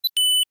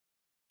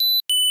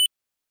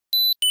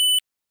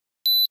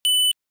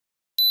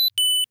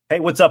Hey,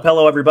 what's up?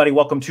 Hello, everybody.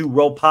 Welcome to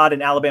Roll Pod,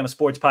 an Alabama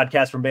sports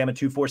podcast from Bama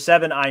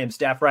 247. I am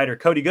staff writer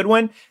Cody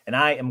Goodwin, and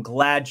I am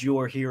glad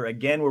you're here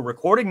again. We're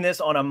recording this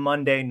on a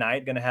Monday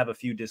night. Going to have a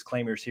few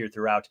disclaimers here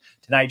throughout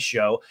tonight's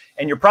show,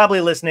 and you're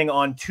probably listening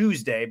on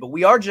Tuesday, but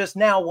we are just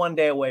now one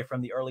day away from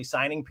the early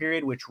signing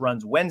period, which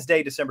runs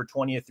Wednesday, December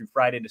 20th through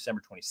Friday,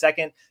 December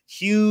 22nd.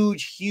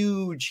 Huge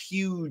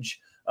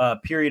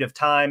period of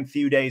time,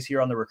 few days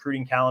here on the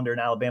recruiting calendar in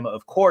Alabama,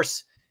 of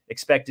course.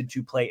 Expected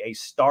to play a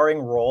starring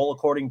role,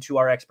 according to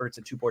our experts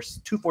at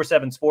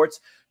 247 Sports.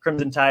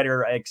 Crimson Tide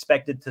are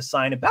expected to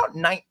sign about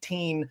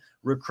 19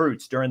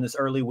 recruits during this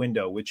early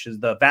window, which is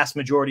the vast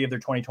majority of their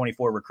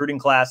 2024 recruiting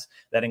class.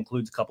 That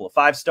includes a couple of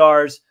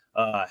 5-stars,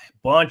 a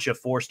bunch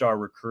of 4-star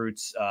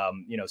recruits,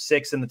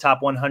 6 in the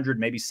top 100,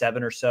 maybe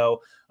 7 or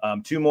so,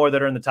 2 more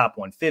that are in the top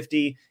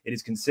 150. It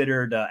is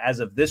considered,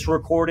 as of this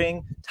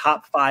recording,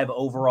 top 5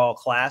 overall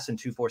class in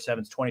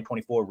 247's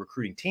 2024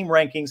 recruiting team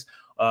rankings,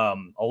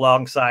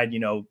 alongside,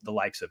 the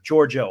likes of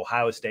Georgia,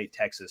 Ohio State,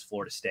 Texas,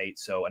 Florida State.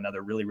 So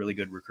another really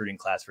good recruiting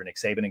class for Nick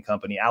Saban and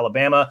company.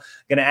 Alabama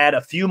going to add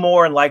a few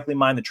more and likely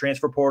mine the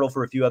transfer portal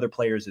for a few other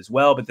players as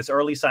well. But this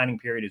early signing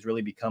period has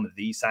really become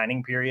the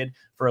signing period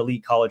for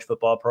elite college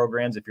football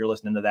programs. If you're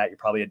listening to that, you're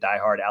probably a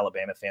diehard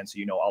Alabama fan, so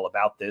you know all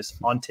about this.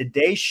 On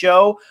today's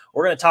show,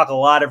 we're going to talk a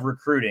lot of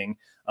recruiting.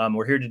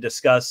 We're here to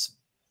discuss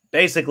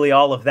basically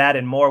all of that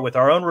and more with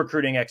our own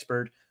recruiting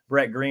expert,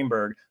 Brett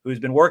Greenberg, who's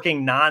been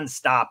working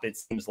nonstop. It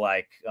seems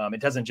like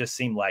it doesn't just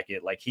seem like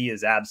it. Like he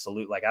is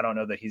absolute. Like I don't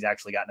know that he's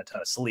actually gotten a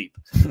ton of sleep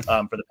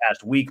for the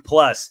past week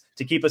plus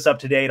to keep us up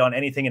to date on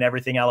anything and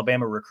everything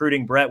Alabama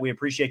recruiting. Brett, we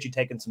appreciate you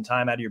taking some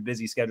time out of your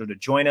busy schedule to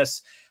join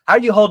us. How are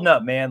you holding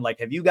up, man? Like,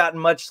 have you gotten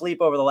much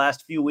sleep over the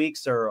last few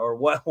weeks, or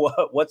what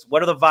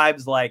are the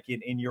vibes like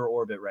in your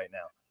orbit right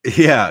now?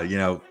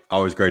 Yeah,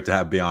 always great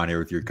to be on here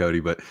with you,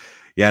 Cody. But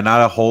yeah, not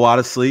a whole lot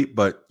of sleep,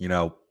 but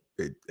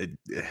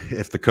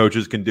if the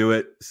coaches can do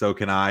it, so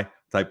can I,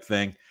 type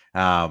thing.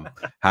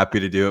 Happy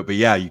to do it. But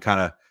yeah, you kind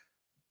of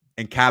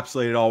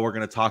encapsulated all we're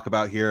going to talk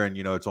about here, and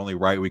it's only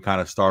right we kind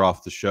of start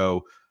off the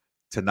show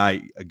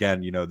tonight.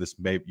 Again,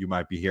 you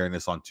might be hearing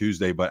this on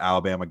Tuesday, but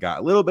Alabama got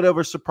a little bit of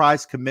a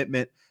surprise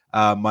commitment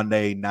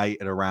Monday night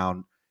at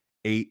around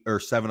 8 or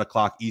 7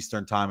 o'clock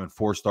Eastern time, and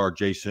 4-star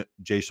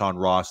Jashawn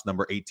Ross,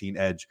 number 18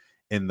 edge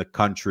in the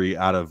country,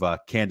 out of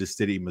Kansas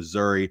City,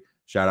 Missouri.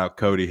 Shout out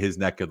Cody, his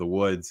neck of the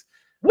woods.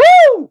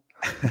 Woo!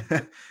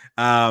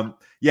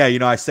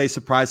 I say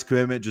surprise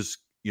commitment, just,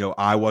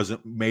 I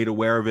wasn't made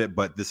aware of it,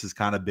 but this has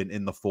kind of been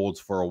in the folds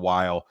for a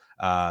while.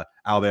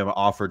 Alabama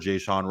offered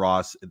Jashawn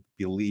Ross, I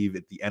believe,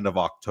 at the end of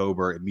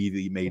October,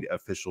 immediately made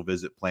official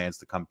visit plans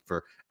to come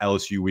for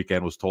LSU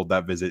weekend, was told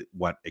that visit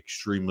went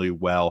extremely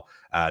well.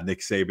 Nick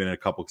Saban and a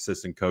couple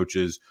assistant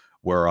coaches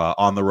were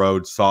on the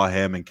road, saw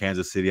him in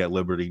Kansas City at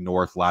Liberty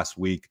North last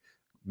week.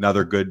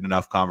 Another good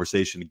enough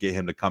conversation to get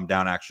him to come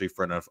down actually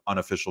for an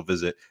unofficial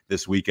visit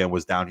this weekend.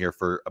 Was down here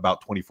for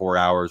about 24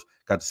 hours,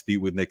 got to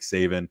speak with Nick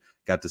Saban,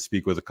 got to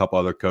speak with a couple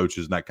other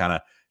coaches, and that kind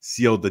of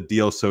sealed the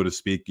deal, so to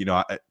speak.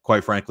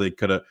 Quite frankly,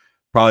 could have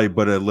probably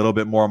put a little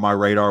bit more on my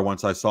radar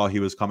once I saw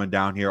he was coming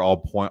down here.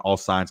 All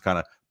signs kind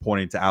of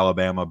pointing to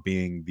Alabama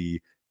being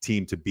the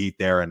team to beat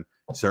there, and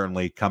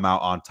certainly come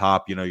out on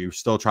top. You're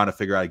still trying to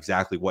figure out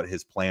exactly what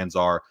his plans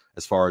are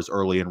as far as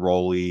early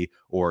enrollee,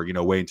 or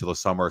wait until the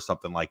summer or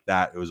something like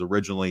that. It was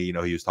originally,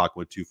 he was talking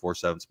with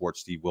 247 Sports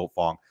Steve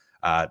Wiltfong.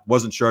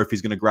 Wasn't sure if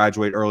he's going to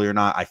graduate early or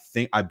not.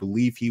 I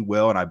believe he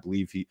will, and I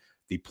believe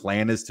the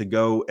plan is to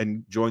go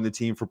and join the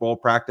team for bowl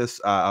practice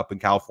up in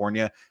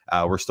California.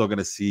 We're still going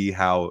to see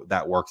how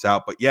that works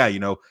out. But yeah,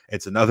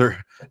 it's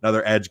another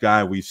edge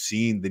guy. We've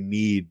seen the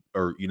need,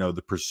 or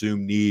the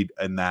presumed need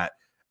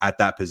at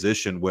that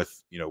position with,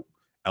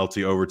 LT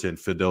Overton,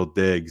 Fidel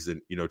Diggs, and,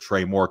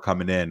 Trey Moore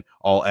coming in,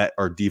 all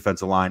our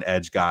defensive line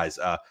edge guys.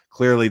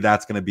 Clearly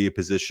that's going to be a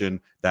position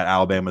that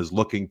Alabama is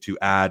looking to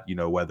add,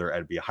 whether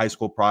it be a high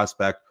school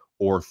prospect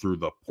or through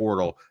the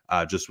portal,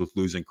 just with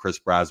losing Chris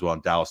Braswell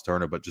and Dallas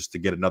Turner. But just to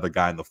get another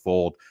guy in the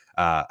fold,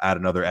 add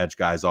another edge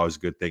guy is always a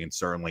good thing. And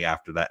certainly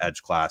after that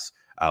edge class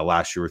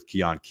last year with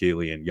Keon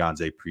Keeley and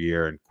Yanze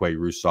Pierre and Quay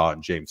Rousseau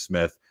and James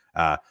Smith,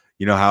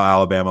 you know how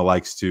Alabama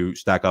likes to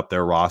stack up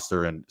their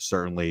roster, and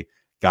certainly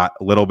got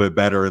a little bit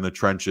better in the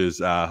trenches.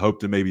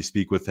 Hope to maybe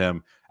speak with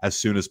him as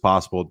soon as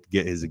possible to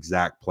get his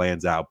exact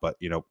plans out. But,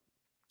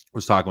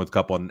 was talking with a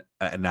couple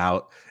of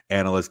now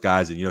analyst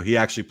guys, and, he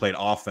actually played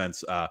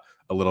offense a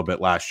little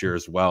bit last year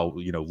as well.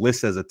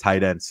 Lists as a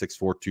tight end, 6'4",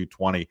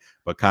 220,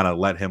 but kind of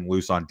let him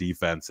loose on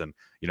defense, and,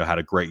 had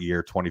a great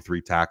year,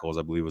 23 tackles,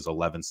 I believe it was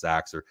 11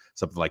 sacks or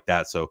something like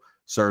that. So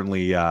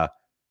certainly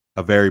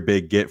a very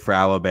big get for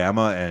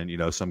Alabama,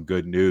 and, some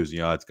good news.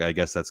 I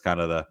guess that's kind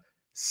of the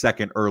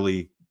second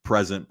early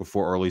present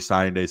before early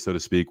signing day, so to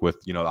speak, with,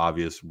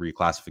 obvious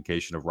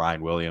reclassification of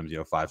Ryan Williams,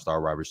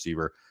 5-star wide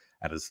receiver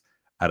out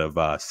of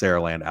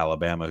Saraland,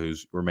 Alabama,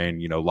 who's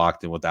remained,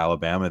 locked in with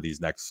Alabama.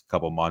 These next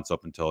couple months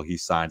up until he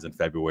signs in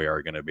February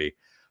are going to be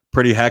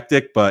pretty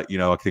hectic, but,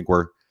 I think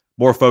we're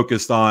more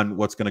focused on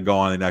what's going to go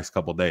on in the next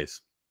couple of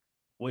days.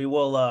 We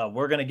will,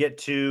 we're going to get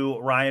to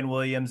Ryan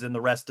Williams and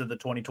the rest of the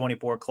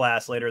 2024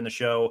 class later in the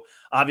show.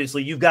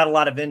 Obviously, you've got a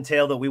lot of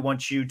intel that we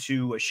want you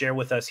to share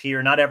with us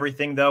here. Not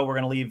everything, though. We're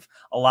going to leave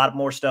a lot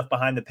more stuff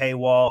behind the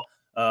paywall.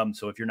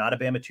 So if you're not a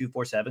Bama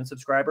 247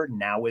 subscriber,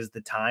 now is the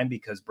time,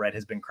 because Brett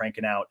has been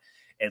cranking out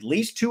at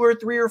least 2 or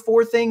 3 or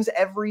 4 things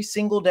every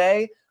single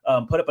day.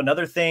 Put up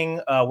another thing.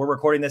 We're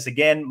recording this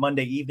again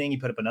Monday evening. He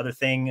put up another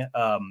thing,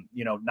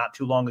 not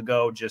too long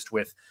ago, just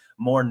with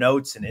more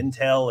notes and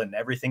intel and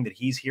everything that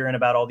he's hearing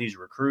about all these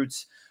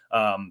recruits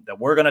that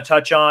we're going to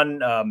touch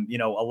on. A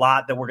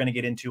lot that we're going to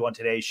get into on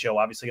today's show.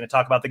 Obviously, going to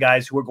talk about the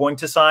guys who are going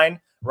to sign,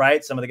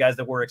 right? Some of the guys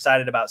that we're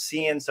excited about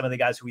seeing, some of the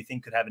guys who we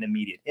think could have an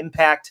immediate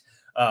impact.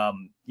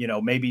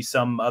 Maybe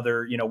some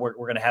other, we're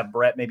going to have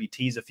Brett maybe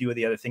tease a few of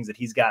the other things that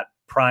he's got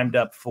primed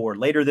up for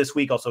later this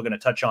week. Also going to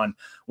touch on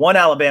one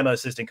Alabama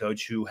assistant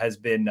coach who has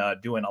been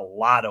doing a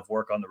lot of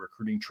work on the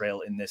recruiting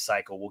trail in this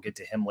cycle. We'll get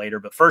to him later.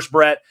 But first,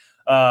 Brett,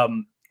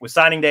 with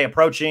signing day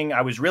approaching,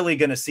 I was really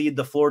going to cede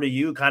the floor to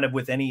you kind of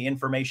with any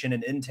information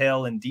and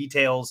intel and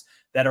details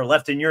that are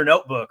left in your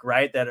notebook,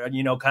 right? That are,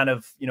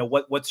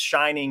 what's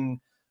shining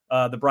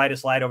the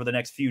brightest light over the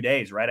next few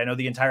days, right? I know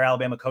the entire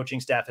Alabama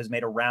coaching staff has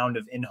made a round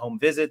of in-home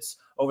visits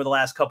over the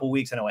last couple of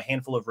weeks. I know a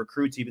handful of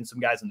recruits, even some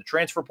guys in the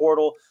transfer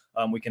portal.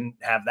 We can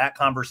have that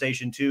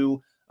conversation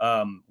too.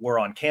 We're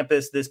on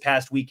campus this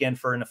past weekend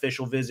for an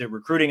official visit.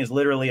 Recruiting is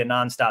literally a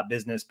nonstop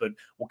business, but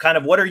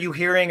what are you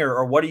hearing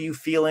or what are you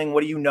feeling?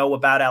 What do you know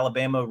about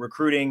Alabama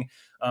recruiting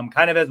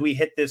kind of as we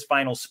hit this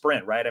final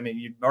sprint, right? I mean,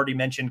 you already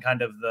mentioned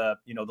kind of the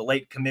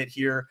late commit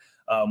here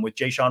with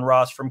Jayshon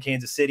Ross from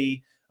Kansas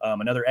City.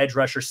 Another edge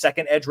rusher,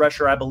 second edge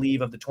rusher, I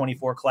believe, of the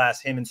 24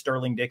 class. Him and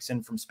Sterling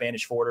Dixon from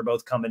Spanish Fort are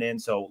both coming in.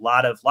 So a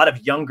lot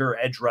of younger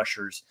edge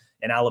rushers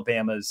in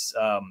Alabama's,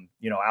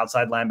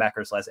 outside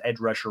linebackers / edge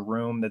rusher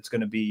room. That's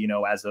going to be,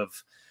 as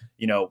of,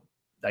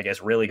 I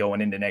guess really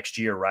going into next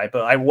year, right?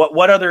 But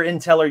what other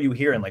intel are you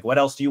hearing? Like, what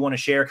else do you want to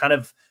share? Kind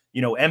of,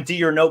 empty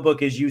your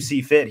notebook as you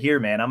see fit here,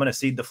 man. I'm going to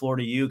cede the floor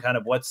to you. Kind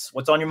of what's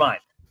on your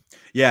mind.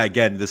 Yeah,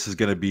 again, this is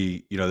going to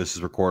be, this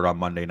is recorded on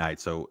Monday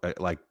night. So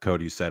like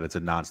Cody said, it's a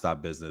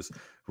nonstop business.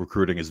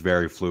 Recruiting is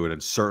very fluid.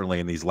 And certainly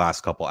in these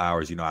last couple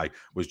hours, I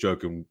was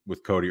joking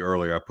with Cody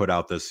earlier. I put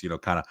out this,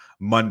 kind of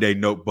Monday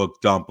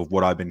notebook dump of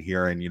what I've been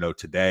hearing,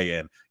 today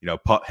and,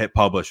 hit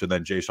publish, and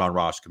then Jayshon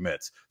Ross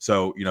commits.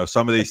 So,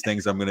 some of these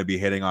things I'm going to be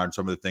hitting on,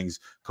 some of the things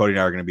Cody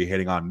and I are going to be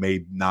hitting on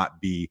may not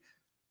be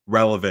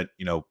relevant,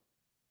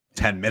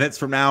 10 minutes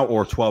from now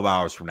or 12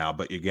 hours from now.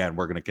 But again,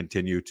 we're going to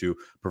continue to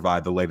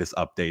provide the latest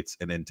updates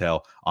and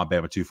intel on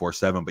Bama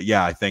 247. But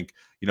yeah, I think,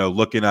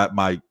 looking at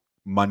my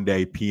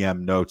Monday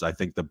PM notes, I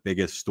think the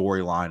biggest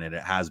storyline, and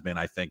it has been,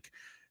 I think,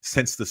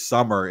 since the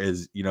summer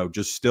is,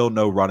 just still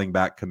no running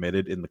back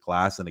committed in the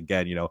class. And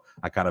again,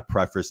 I kind of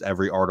preface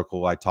every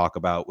article I talk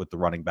about with the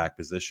running back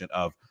position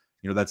of,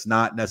 that's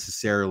not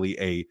necessarily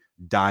a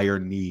dire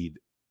need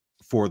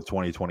for the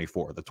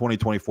 2024. The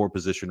 2024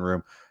 position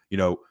room,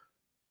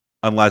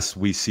 unless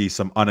we see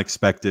some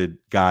unexpected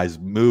guys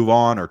move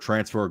on or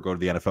transfer or go to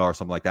the NFL or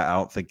something like that, I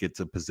don't think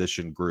it's a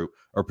position group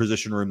or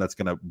position room that's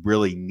going to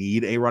really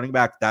need a running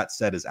back. That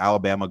said, is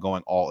Alabama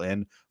going all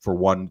in for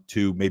 1,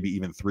 2, maybe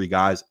even 3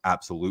 guys?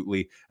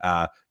 Absolutely.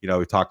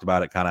 We talked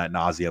about it kind of at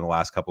nausea in the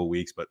last couple of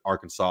weeks, but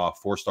Arkansas,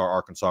 4-star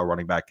Arkansas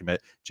running back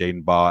commit,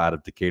 Jaden Baugh out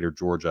of Decatur,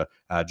 Georgia,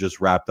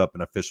 just wrapped up an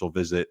official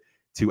visit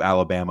to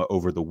Alabama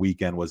over the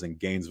weekend, was in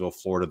Gainesville,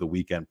 Florida the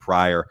weekend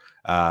prior,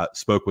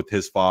 spoke with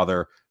his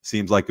father.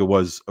 Seems like it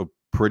was a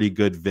pretty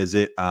good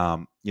visit.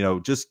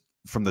 Just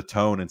from the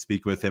tone and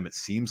speaking with him, it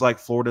seems like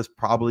Florida's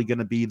probably going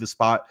to be the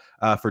spot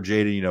for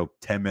Jaden.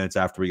 10 minutes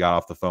after we got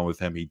off the phone with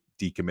him, he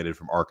decommitted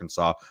from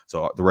Arkansas.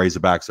 So the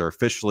Razorbacks are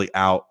officially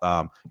out.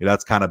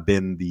 That's kind of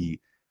been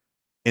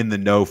in the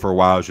know for a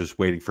while. I was just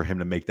waiting for him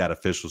to make that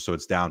official. So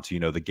it's down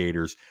to, the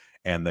Gators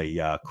and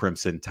the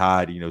Crimson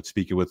Tide.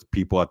 Speaking with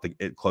people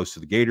at close to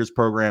the Gators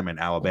program in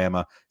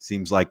Alabama,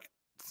 seems like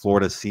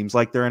Florida seems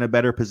like they're in a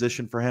better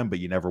position for him, but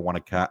you never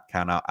want to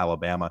count out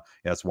Alabama.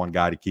 That's one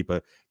guy to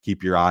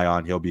keep your eye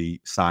on. He'll be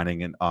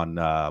signing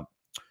on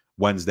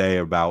Wednesday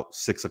about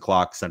 6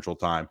 o'clock Central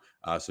Time.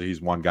 So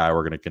he's one guy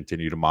we're going to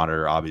continue to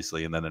monitor,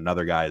 obviously. And then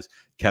another guy is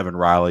Kevin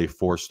Riley,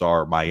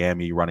 4-star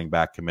Miami running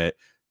back commit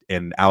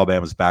in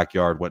Alabama's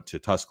backyard, went to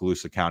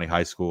Tuscaloosa County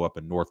High School up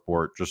in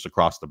Northport, just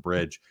across the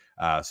bridge.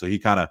 So he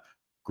kind of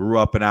grew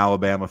up an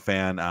Alabama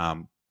fan.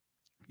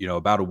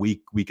 About a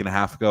week and a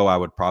half ago, I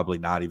would probably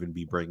not even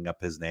be bringing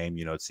up his name.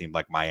 It seemed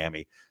like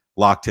Miami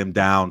locked him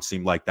down.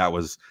 Seemed like that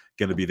was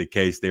going to be the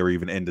case. They were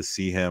even in to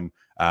see him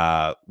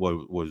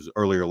was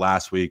earlier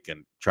last week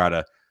and try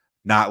to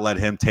not let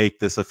him take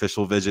this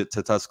official visit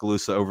to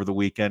Tuscaloosa over the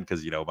weekend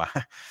because,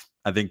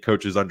 I think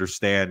coaches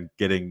understand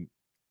getting,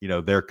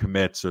 their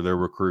commits or their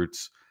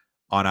recruits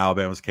on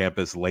Alabama's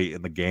campus late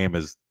in the game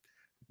is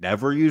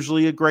never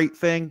usually a great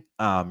thing.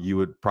 You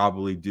would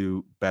probably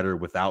do better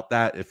without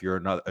that if you're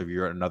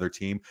another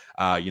team.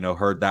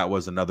 Heard that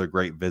was another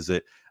great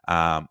visit.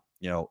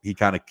 He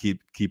kind of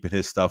keeping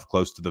his stuff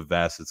close to the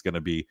vest. It's going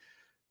to be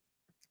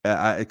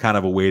kind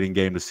of a waiting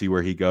game to see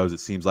where he goes. It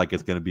seems like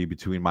it's going to be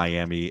between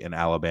Miami and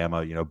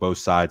Alabama. Both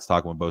sides,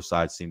 talking with both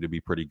sides, seem to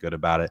be pretty good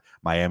about it.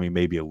 Miami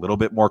may be a little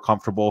bit more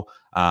comfortable.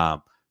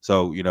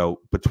 So,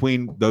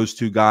 between those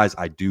two guys,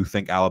 I do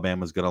think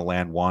Alabama's going to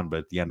land one. But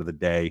at the end of the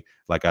day,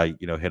 like I,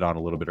 hit on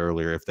a little bit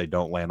earlier, if they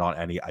don't land on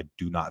any, I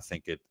do not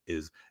think it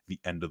is the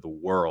end of the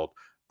world.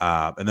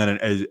 And then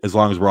as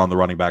long as we're on the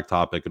running back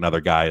topic, another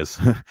guy is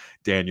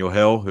Daniel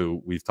Hill,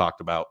 who we've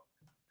talked about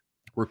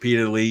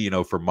repeatedly,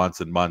 for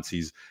months and months.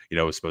 He's,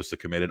 was supposed to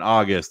commit in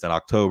August and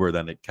October,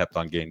 then it kept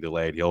on getting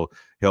delayed.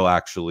 He'll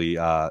actually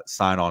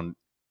sign on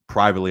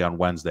privately on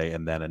Wednesday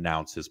and then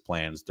announce his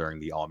plans during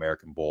the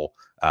All-American Bowl,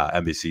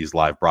 NBC's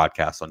live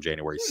broadcast on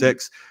January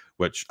 6th,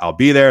 which I'll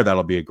be there.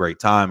 That'll be a great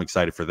time.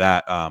 Excited for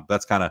that.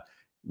 That's kind of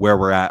where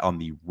we're at on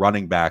the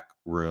running back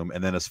room.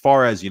 And then as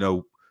far as,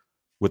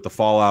 with the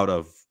fallout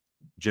of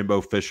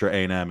Jimbo Fisher,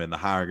 A&M, and the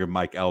hiring of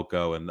Mike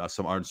Elko, and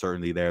some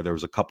uncertainty there. There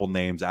was a couple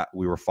names that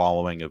we were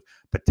following of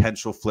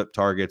potential flip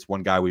targets.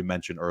 One guy we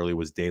mentioned earlier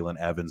was Dalen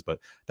Evans, but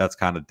that's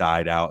kind of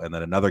died out. And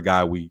then another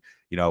guy we,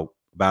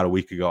 about a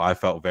week ago, I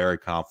felt very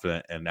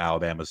confident in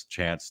Alabama's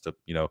chance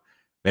to,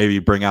 maybe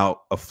bring out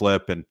a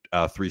flip and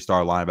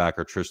three-star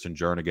linebacker Tristan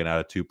Jernigan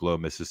out of Tupelo,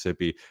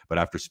 Mississippi. But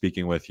after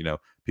speaking with,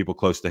 people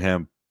close to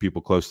him,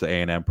 people close to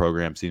A&M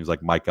program, seems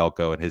like Mike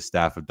Elko and his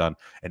staff have done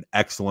an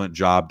excellent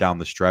job down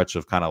the stretch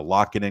of kind of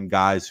locking in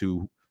guys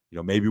who,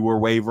 maybe were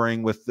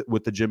wavering with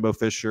the Jimbo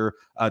Fisher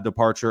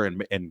departure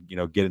and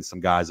getting some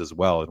guys as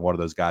well. And one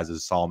of those guys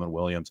is Solomon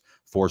Williams,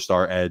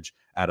 4-star edge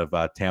out of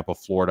Tampa,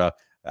 Florida.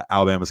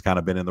 Alabama's kind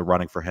of been in the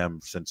running for him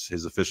since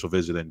his official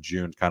visit in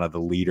June, kind of the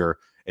leader,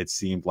 it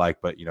seemed like.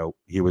 But,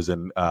 he was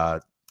in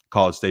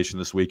College Station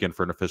this weekend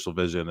for an official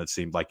visit, and it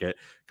seemed like it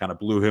kind of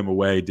blew him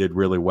away, did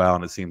really well,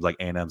 and it seems like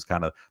A&M's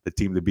kind of the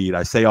team to beat.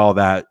 I say all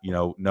that,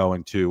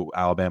 knowing, too,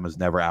 Alabama's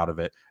never out of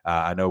it.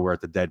 I know we're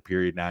at the dead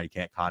period now. You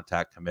can't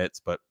contact commits,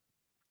 but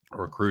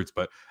recruits,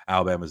 but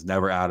Alabama's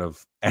never out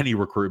of any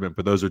recruitment.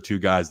 But those are two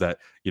guys that,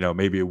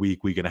 maybe a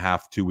week and a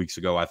half, 2 weeks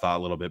ago, I thought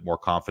a little bit more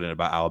confident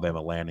about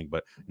Alabama landing,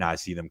 but now I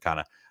see them kind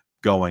of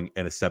going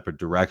in a separate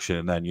direction.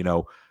 And then,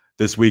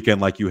 this weekend,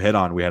 like you hit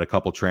on, we had a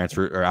couple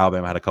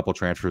Alabama had a couple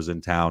transfers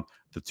in town,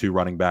 the two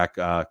running back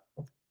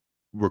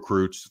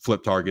recruits,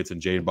 flip targets,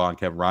 and Jaden Bond,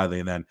 Kevin Riley,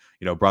 and then,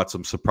 brought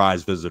some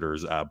surprise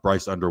visitors.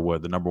 Bryce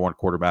Underwood, the #1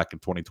 quarterback in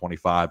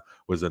 2025,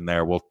 was in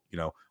there. We'll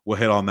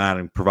hit on that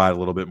and provide a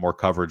little bit more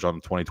coverage on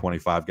the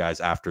 2025 guys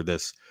after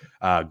this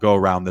go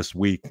around this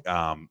week.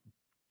 And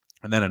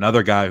then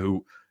another guy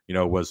who,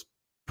 was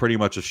pretty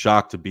much a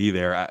shock to be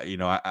there.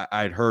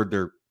 I'd heard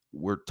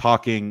we're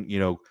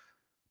talking,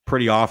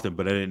 pretty often,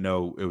 but I didn't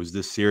know it was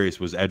this serious,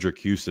 was Edric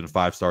Houston,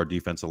 5-star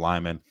defensive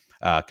lineman,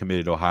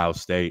 committed to Ohio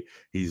State.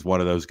 He's one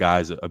of those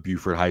guys, a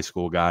Buford High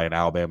School guy, and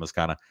Alabama's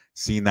kind of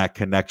seen that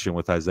connection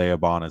with Isaiah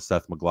Bond and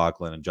Seth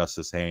McLaughlin and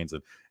Justice Haynes.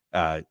 And,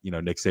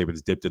 Nick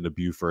Saban's dipped into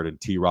Buford, and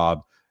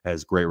T-Rob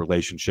has great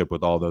relationship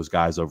with all those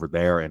guys over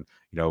there. And,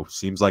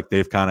 seems like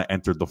they've kind of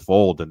entered the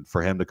fold. And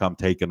for him to come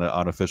take an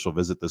unofficial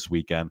visit this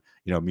weekend,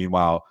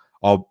 meanwhile,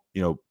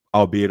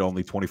 albeit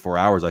only 24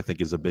 hours, I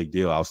think is a big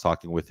deal. I was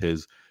talking with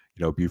his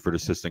Buford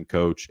assistant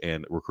coach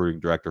and recruiting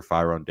director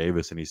Fyron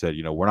Davis, and he said,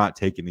 we're not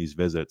taking these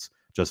visits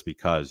just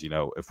because,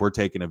 if we're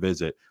taking a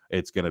visit,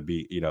 it's going to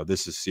be,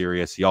 this is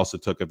serious. He also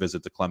took a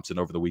visit to Clemson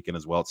over the weekend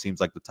as well. It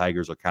seems like the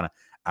Tigers are kind of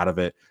out of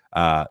it.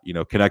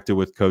 Connected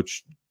with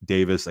Coach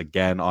Davis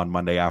again on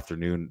Monday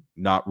afternoon.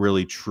 Not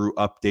really true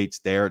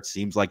updates there. It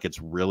seems like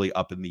it's really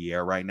up in the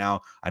air right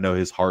now. I know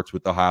his heart's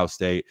with Ohio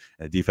State,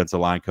 and the defensive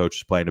line coach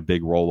is playing a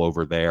big role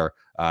over there.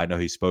 I know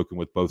he's spoken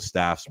with both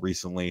staffs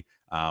recently,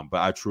 but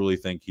I truly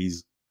think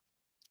he's,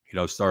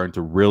 starting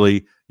to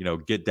really,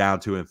 get down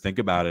to it and think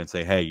about it and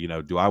say, hey,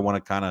 do I want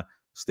to kind of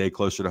stay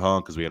closer to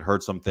home? Because we had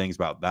heard some things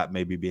about that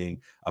maybe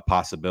being a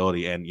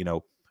possibility. And,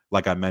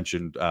 like I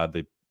mentioned,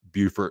 the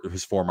Buford,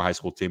 his former high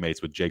school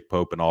teammates with Jake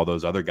Pope and all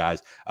those other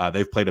guys,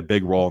 they've played a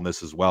big role in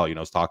this as well. I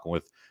was talking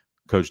with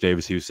Coach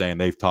Davis. He was saying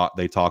they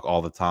talk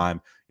all the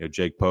time.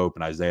 Jake Pope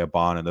and Isaiah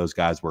Bond and those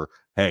guys were,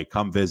 hey,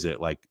 come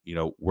visit. Like,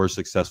 we're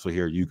successful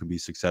here. You can be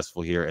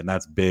successful here. And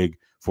that's big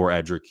for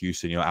Edric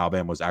Houston.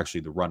 Alabama was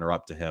actually the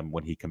runner-up to him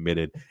when he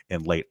committed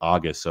in late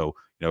August. So,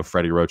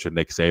 Freddie Roach and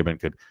Nick Saban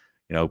could,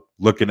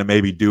 looking to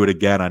maybe do it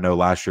again. I know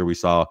last year we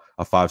saw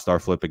a 5-star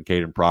flip in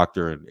Caden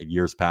Proctor, and in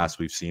years past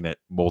we've seen it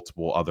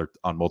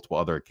on multiple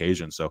other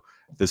occasions. So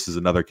this is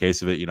another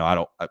case of it.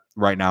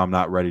 Right now I'm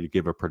not ready to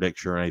give a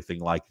prediction or anything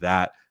like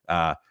that.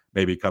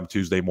 Maybe come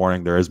Tuesday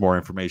morning, there is more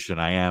information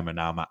than I am, and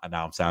now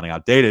I'm sounding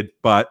outdated.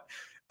 But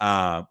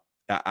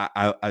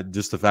I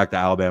just the fact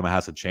that Alabama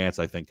has a chance,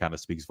 I think, kind of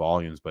speaks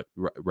volumes. But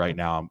right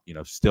now,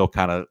 I'm still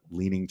kind of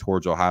leaning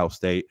towards Ohio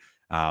State.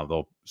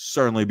 There'll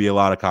certainly be a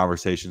lot of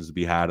conversations to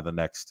be had in the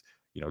next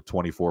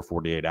 24,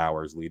 48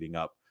 hours leading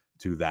up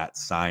to that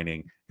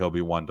signing. He'll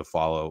be one to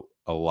follow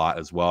a lot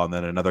as well. And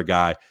then another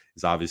guy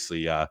is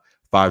obviously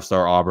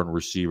 5-star Auburn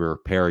receiver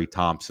Perry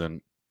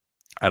Thompson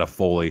out of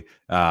Foley.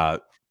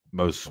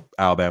 Most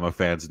Alabama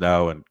fans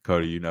know, and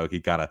Cody, he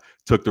kind of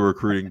took the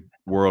recruiting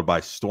world by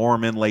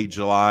storm in late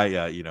July.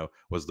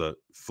 Was the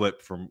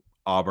flip from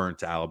Auburn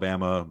to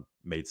Alabama,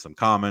 made some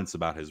comments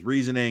about his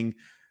reasoning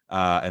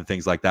and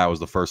things like that. Was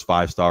the first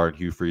 5-star in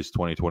Hugh Freeze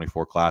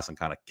 2024 class and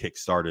kind of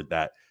kick-started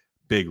that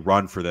big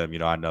run for them.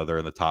 I know they're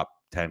in the top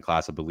 10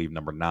 class, I believe,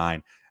 number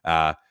 9.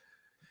 A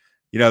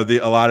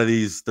lot of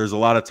these, there's a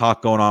lot of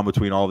talk going on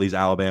between all these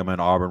Alabama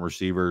and Auburn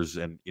receivers.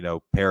 And,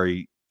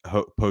 Perry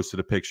posted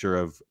a picture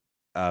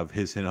of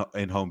his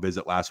in-home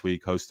visit last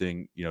week,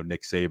 hosting,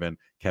 Nick Saban,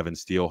 Kevin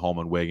Steele,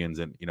 Holman Wiggins.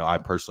 And, I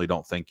personally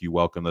don't think you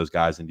welcome those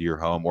guys into your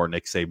home, or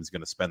Nick Saban's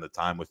going to spend the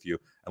time with you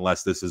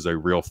unless this is a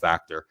real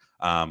factor.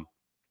 But,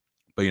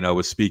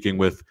 was speaking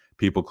with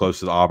people close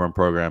to the Auburn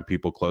program,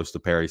 people close to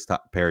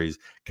Perry's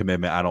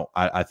commitment.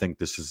 I think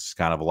this is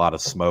kind of a lot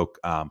of smoke.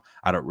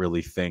 I don't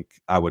really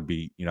think I would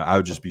be, I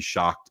would just be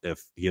shocked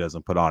if he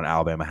doesn't put on an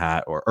Alabama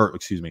hat or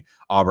excuse me,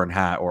 Auburn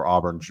hat or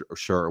Auburn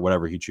shirt or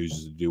whatever he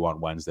chooses to do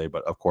on Wednesday.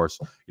 But of course,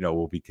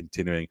 we'll be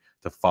continuing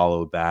to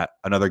follow that.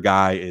 Another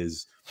guy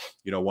is,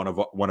 one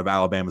of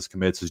Alabama's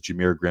commits is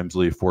Jameer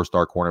Grimsley,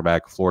 4-star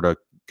cornerback. Florida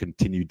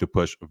continued to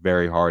push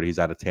very hard. He's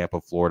out of Tampa,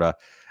 Florida.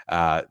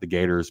 The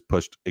Gators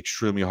pushed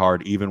extremely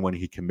hard, even when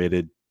he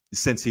committed,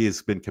 since he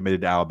has been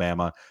committed to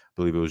Alabama. I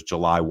believe it was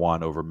July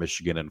 1 over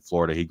Michigan and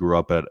Florida. He grew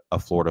up a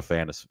Florida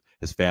fan.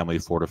 His family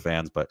is Florida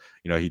fans, but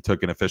he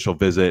took an official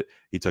visit.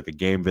 He took a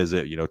game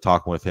visit.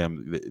 Talking with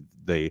him,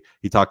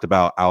 he talked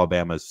about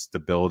Alabama's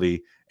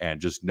stability and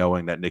just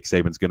knowing that Nick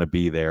Saban's going to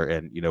be there.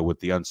 And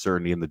with the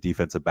uncertainty in the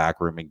defensive back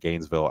room in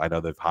Gainesville, I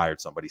know they've hired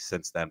somebody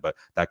since then, but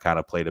that kind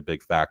of played a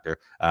big factor.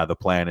 The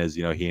plan is,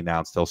 he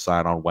announced he'll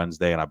sign on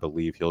Wednesday, and I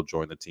believe he'll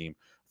join the team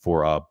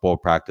for bowl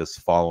practice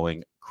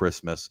following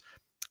Christmas.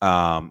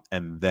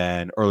 And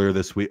then earlier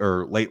this week,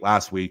 or late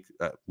last week,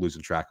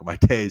 losing track of my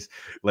days,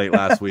 late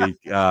last week,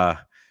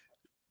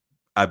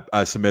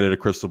 I submitted a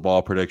crystal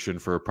ball prediction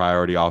for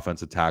priority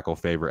offensive tackle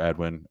Favor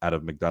Edwin out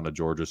of McDonough,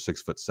 Georgia,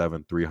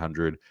 6'7",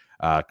 300,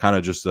 kind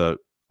of just a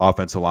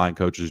offensive line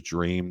coach's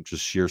dream,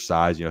 just sheer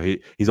size.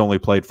 He's only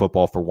played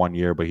football for 1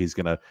 year, but he's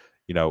gonna,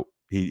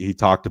 he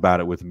talked about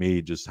it with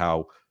me, just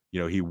how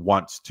he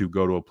wants to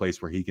go to a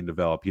place where he can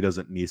develop. He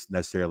doesn't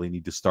necessarily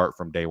need to start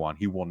from day one.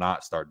 He will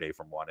not start day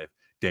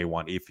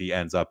one if he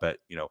ends up at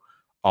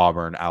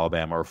Auburn,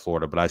 Alabama, or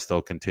Florida. But I still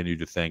continue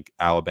to think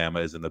Alabama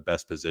is in the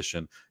best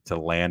position to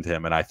land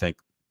him. And I think,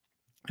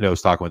 I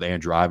was talking with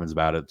Andrew Ivins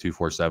about it,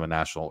 247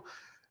 national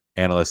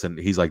analyst, and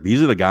he's like,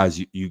 these are the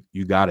guys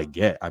you got to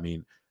get. I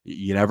mean,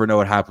 you never know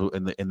what happens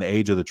in the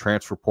age of the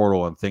transfer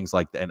portal and things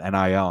like that, and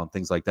NIL and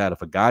things like that.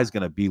 If a guy's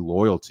going to be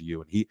loyal to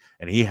you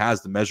and he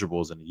has the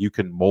measurables and you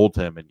can mold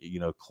him and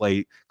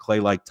clay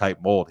like type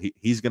mold,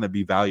 he's going to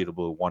be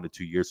valuable 1 to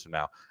 2 years from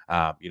now.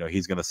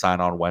 He's going to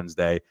sign on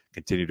Wednesday.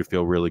 Continue to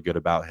feel really good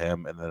about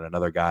him. And then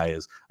another guy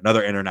is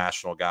another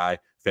international guy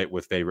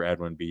with Favor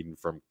Edwin Beaton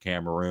from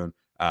Cameroon.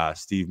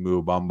 Steve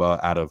Muabamba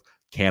out of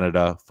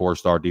Canada,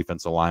 4-star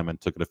defensive lineman,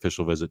 took an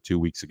official visit 2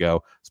 weeks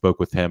ago, spoke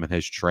with him and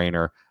his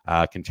trainer,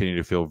 continue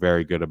to feel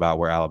very good about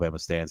where Alabama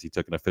stands. He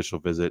took an official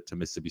visit to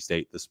Mississippi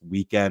State this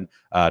weekend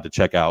to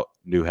check out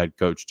new head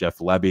coach Jeff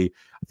Lebby.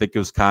 I think it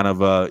was kind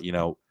of a,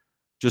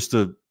 just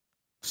a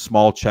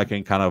small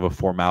check-in, kind of a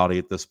formality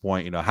at this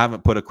point.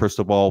 Haven't put a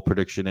crystal ball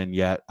prediction in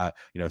yet.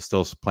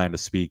 Still plan to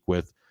speak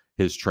with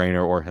his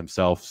trainer or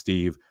himself,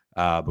 Steve,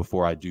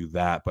 before I do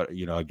that. But,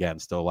 again,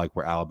 still like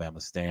where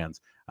Alabama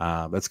stands.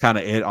 That's kind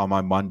of it on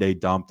my Monday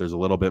dump. There's a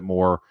little bit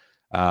more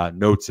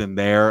notes in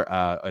there,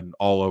 and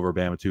all over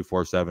Bama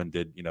 247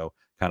 did,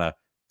 kind of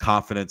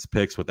confidence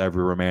picks with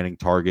every remaining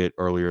target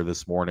earlier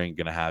this morning.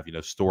 Going to have,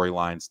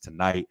 storylines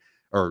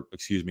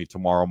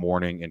tomorrow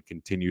morning, and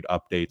continued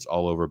updates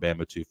all over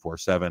Bama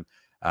 247,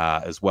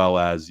 as well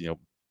as,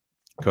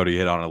 Cody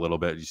hit on a little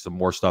bit, some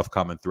more stuff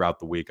coming throughout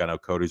the week. I know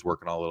Cody's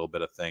working on a little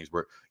bit of things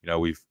where,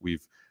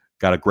 we've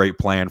got a great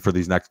plan for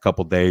these next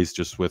couple days,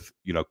 just with,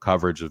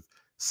 coverage of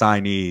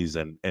signees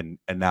and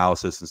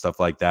analysis and stuff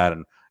like that,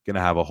 and going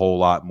to have a whole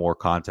lot more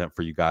content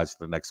for you guys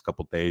for the next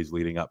couple days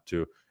leading up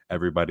to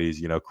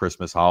everybody's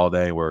Christmas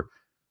holiday, where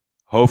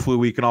hopefully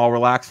we can all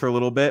relax for a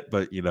little bit,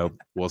 but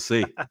we'll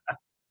see.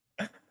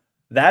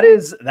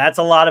 That's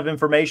a lot of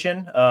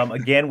information.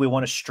 Again, we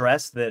want to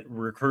stress that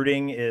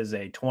recruiting is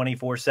a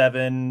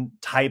 24/7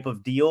 type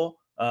of deal.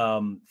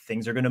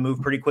 Things are going to move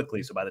pretty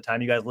quickly. So by the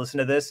time you guys listen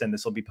to this, and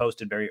this will be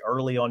posted very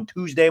early on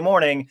Tuesday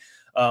morning,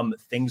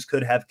 things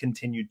could have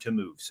continued to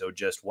move. So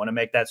just want to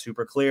make that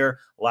super clear.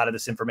 A lot of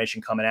this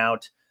information coming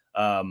out,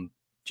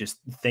 just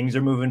things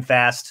are moving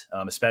fast,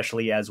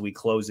 especially as we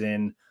close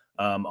in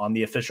on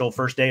the official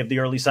first day of the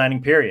early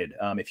signing period.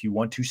 If you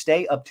want to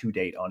stay up to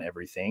date on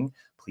everything,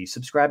 please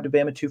subscribe to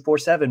Bama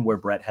 247, where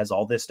Brett has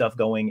all this stuff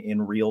going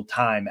in real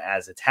time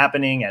as it's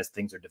happening, as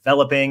things are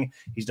developing.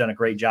 He's done a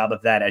great job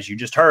of that. As you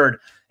just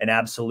heard, an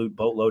absolute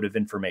boatload of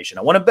information.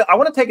 I want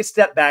to take a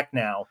step back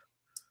now,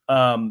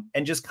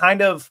 and just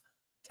kind of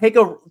take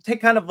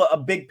a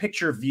big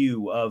picture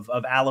view of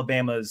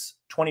Alabama's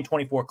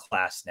 2024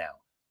 class now.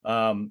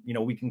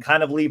 We can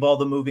kind of leave all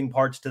the moving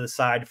parts to the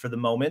side for the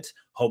moment.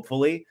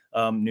 Hopefully,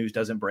 news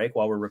doesn't break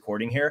while we're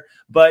recording here,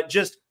 but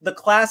just the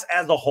class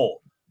as a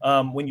whole.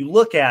 When you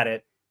look at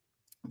it,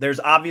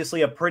 there's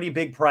obviously a pretty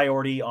big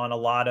priority on a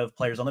lot of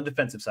players on the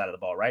defensive side of the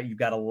ball, right? You've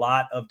got a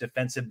lot of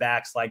defensive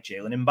backs like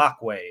Jalen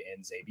Mbakwe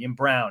and Xavier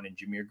Brown, and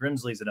Jameer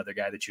Grimsley is another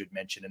guy that you had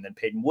mentioned, and then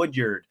Peyton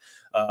Woodyard,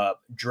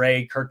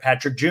 Dre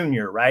Kirkpatrick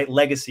Jr., right?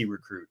 Legacy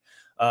recruit.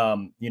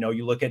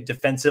 You look at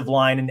defensive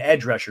line and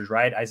edge rushers,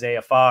 right?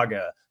 Isaiah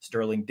Faga,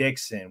 Sterling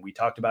Dixon. We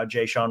talked about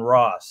Jay-Sean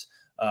Ross.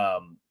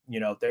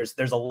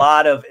 There's a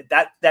lot of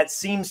that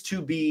seems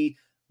to be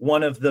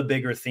one of the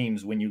bigger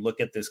themes when you look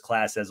at this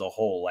class as a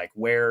whole. Like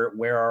where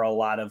are a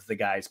lot of the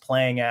guys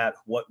playing at?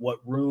 What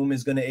room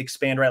is going to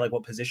expand, right? Like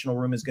what positional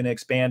room is going to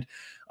expand?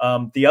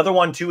 The other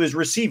one too is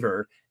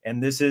receiver.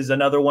 And this is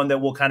another one that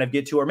we'll kind of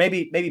get to, or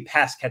maybe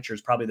pass catcher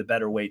is probably the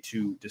better way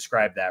to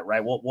describe that,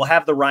 right? We'll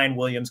have the Ryan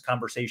Williams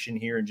conversation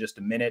here in just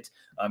a minute,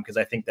 because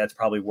I think that's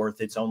probably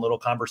worth its own little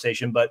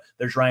conversation. But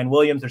there's Ryan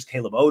Williams, there's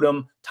Caleb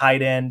Odom,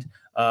 tight end.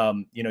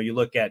 You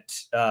look at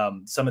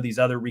some of these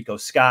other, Rico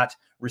Scott,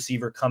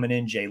 receiver coming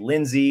in, Jay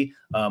Lindsey,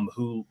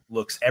 who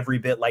looks every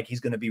bit like he's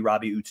going to be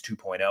Robbie Oots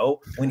 2.0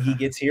 when he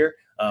gets here.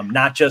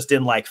 Not just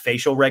in like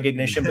facial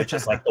recognition, but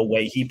just like the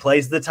way he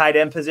plays the tight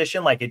end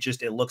position. Like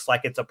it looks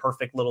like it's a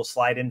perfect little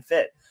slide in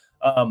fit.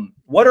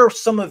 What are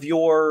some of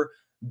your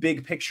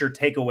big picture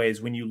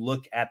takeaways when you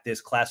look at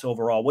this class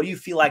overall? What do you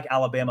feel like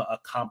Alabama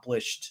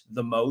accomplished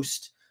the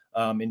most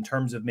in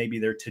terms of maybe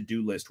their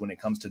to-do list when it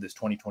comes to this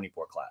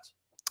 2024 class?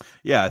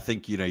 Yeah, I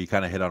think, you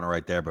kind of hit on it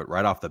right there, but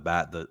right off the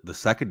bat, the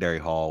secondary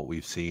haul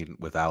we've seen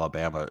with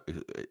Alabama,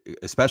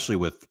 especially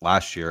with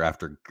last year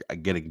after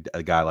getting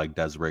a guy like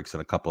Des Riggs and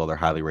a couple other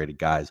highly rated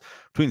guys,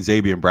 between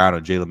Xavier Brown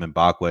and Jalen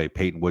Mbakwe,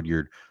 Peyton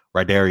Woodyard,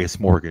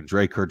 Rydarius Morgan,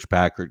 Dre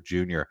Kirkpatrick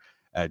Jr.,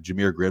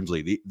 Jameer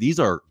Grimsley. These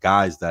are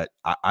guys that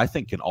I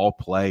think can all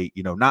play,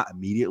 not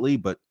immediately,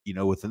 but,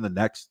 within the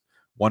next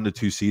 1 to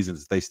 2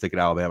 seasons, if they stick at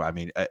Alabama. I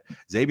mean,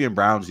 Xavier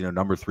Brown's,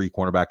 number 3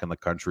 cornerback in the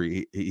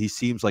country. He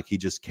seems like he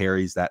just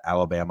carries that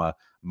Alabama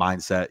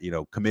mindset,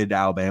 committed to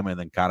Alabama and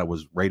then kind of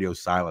was radio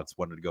silence,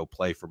 wanted to go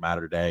play for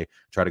Matter Day,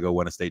 try to go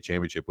win a state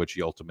championship, which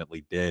he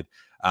ultimately did.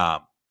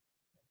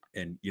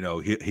 And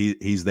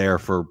he's there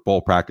for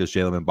bowl practice.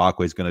 Jalen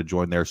Mbakwe is going to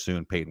join there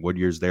soon. Peyton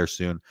Woodyard's there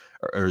soon,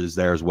 or is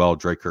there as well.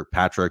 Dre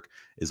Kirkpatrick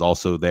is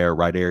also there.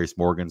 Rydarius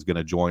Morgan's going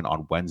to join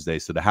on Wednesday.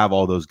 So to have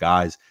all those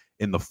guys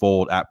in the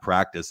fold at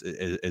practice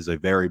is a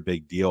very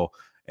big deal.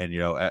 And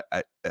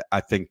I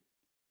think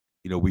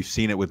we've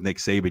seen it with Nick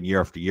Saban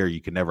year after year.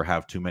 You can never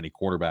have too many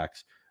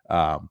quarterbacks.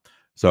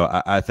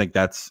 So I think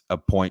that's a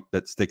point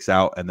that sticks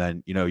out. And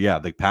then,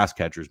 the pass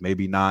catchers,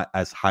 maybe not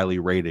as highly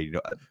rated,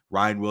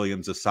 Ryan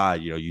Williams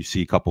aside, you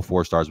see a couple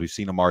 4-stars. We've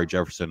seen Amari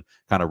Jefferson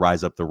kind of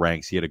rise up the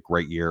ranks. He had a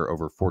great year,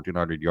 over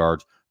 1,400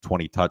 yards,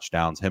 20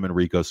 touchdowns. Him and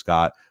Rico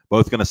Scott,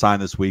 both going to sign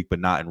this week, but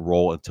not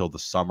enroll until the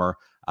summer.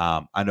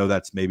 I know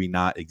that's maybe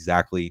not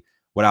exactly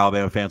what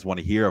Alabama fans want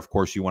to hear. Of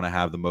course, you want to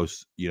have the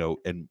most,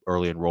 in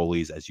early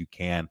enrollees as you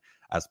can,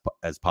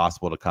 as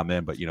possible to come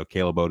in. But,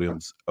 Caleb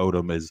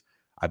Odom is,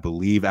 I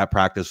believe, at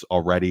practice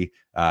already.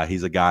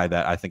 He's a guy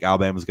that I think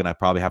Alabama's going to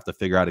probably have to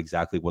figure out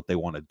exactly what they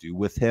want to do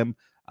with him.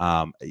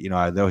 I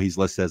know he's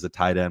listed as a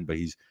tight end, but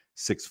he's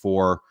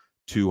 6'4",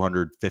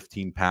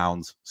 215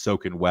 pounds,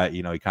 soaking wet.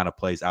 He kind of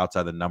plays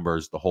outside the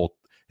numbers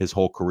his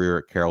whole career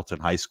at Carrollton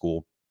High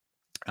School.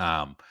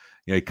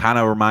 He kind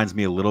of reminds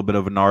me a little bit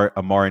of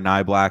Amari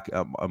Niblack.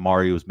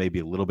 Amari was maybe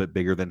a little bit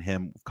bigger than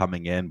him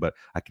coming in, but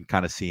I can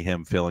kind of see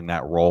him filling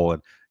that role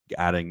and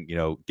adding,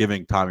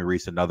 giving Tommy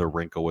Rees another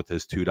wrinkle with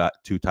his two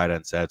tight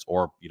end sets,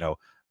 or,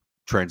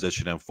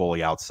 transition him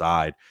fully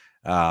outside.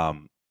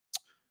 And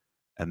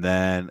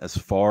then as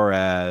far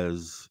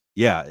as,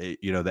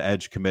 the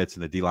edge commits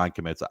and the D-line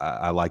commits,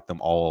 I like them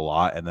all a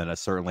lot. And then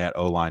certainly at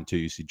O-line too,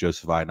 you see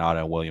Joseph Ionata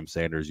and William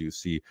Sanders. You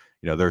see,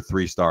 they're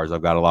 3-stars.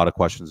 I've got a lot of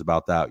questions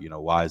about that.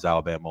 Why is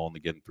Alabama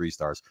only getting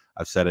 3-stars?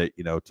 I've said it,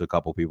 to a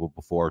couple people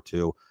before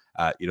too.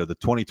 The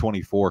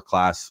 2024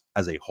 class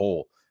as a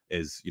whole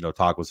is,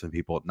 talk with some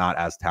people, not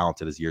as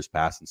talented as years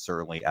past, and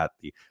certainly at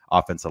the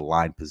offensive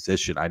line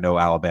position. I know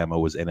Alabama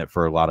was in it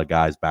for a lot of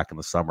guys back in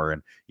the summer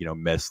and,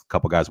 missed. A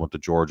couple guys went to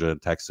Georgia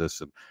and Texas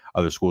and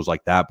other schools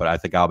like that, but I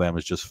think Alabama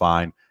is just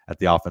fine at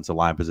the offensive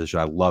line position.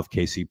 I love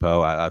Casey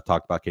Poe. I've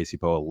talked about Casey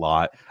Poe a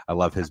lot. I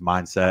love his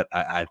mindset.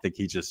 I think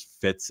he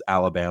just fits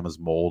Alabama's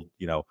mold,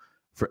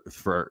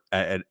 for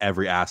at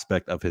every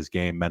aspect of his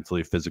game,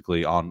 mentally,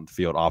 physically, on the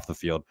field, off the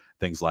field,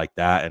 things like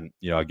that. And,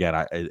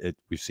 again,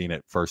 we've seen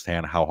it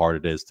firsthand how hard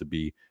it is to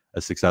be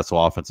a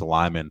successful offensive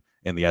lineman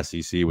in the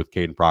SEC. With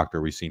Caden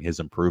Proctor, we've seen his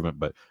improvement,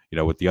 but,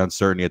 with the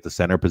uncertainty at the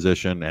center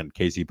position and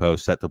Casey Poe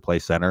set to play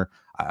center,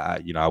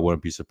 I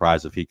wouldn't be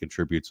surprised if he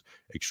contributes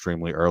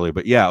extremely early.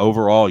 But yeah,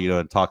 overall,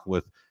 and talking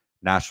with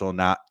national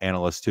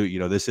analysts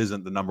too, this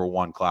isn't the number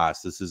 1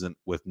 class. This isn't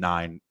with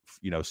 7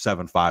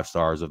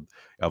 5-stars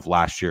of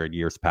last year and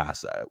years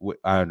past.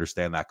 I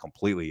understand that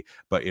completely,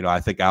 but I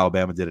think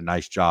Alabama did a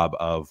nice job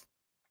of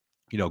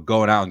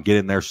going out and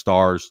getting their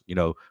stars,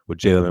 with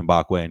Jalen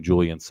Mbakwe and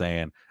Julian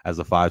Sand as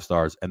the 5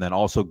 stars, and then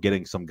also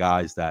getting some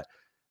guys that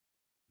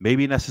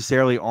maybe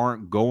necessarily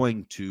aren't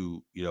going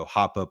to,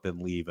 hop up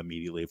and leave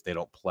immediately if they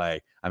don't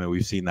play. I mean,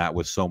 we've seen that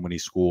with so many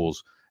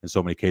schools in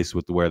so many cases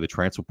with where the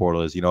transfer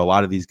portal is. A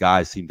lot of these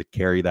guys seem to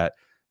carry that,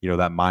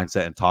 that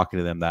mindset, and talking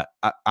to them that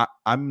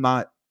I'm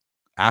not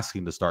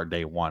asking to start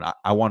day one.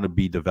 I want to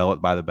be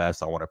developed by the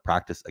best. I want to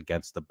practice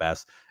against the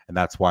best. And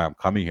that's why I'm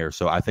coming here.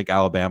 So I think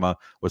Alabama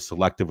was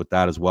selective with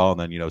that as well. And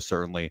then,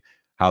 certainly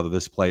how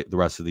the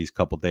rest of these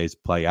couple days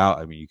play out.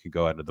 I mean, you can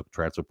go into the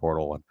transfer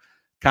portal and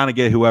kind of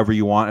get whoever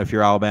you want. If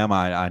you're Alabama,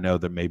 I know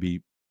that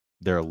maybe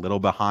they're a little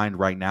behind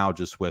right now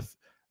just with,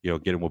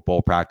 getting with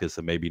bowl practice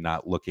and maybe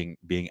not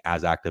being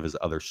as active as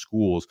other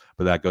schools.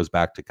 But that goes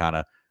back to kind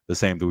of the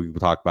same thing we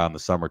talked about in the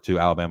summer too.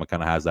 Alabama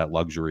kind of has that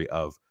luxury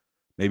of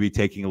maybe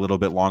taking a little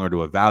bit longer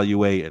to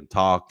evaluate and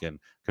talk and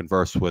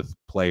converse with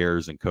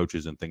players and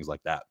coaches and things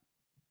like that.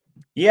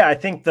 Yeah, I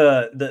think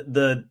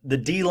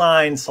the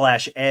D-line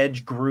 /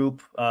 edge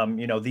group,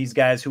 these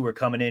guys who were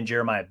coming in,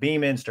 Jeremiah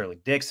Beeman,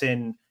 Sterling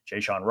Dixon,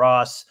 Jayshon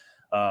Ross,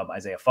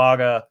 Isaiah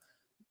Faga,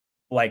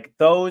 like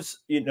those,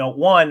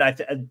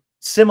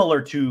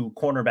 similar to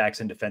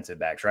cornerbacks and defensive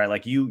backs, right?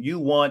 Like you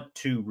want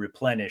to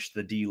replenish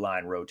the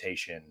D-line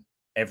rotation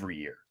every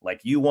year. Like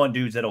you want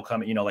dudes that'll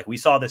come, like we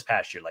saw this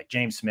past year, like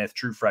James Smith,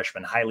 true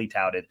freshman, highly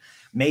touted,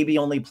 maybe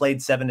only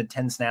played 7 to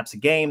 10 snaps a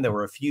game. There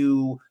were a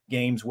few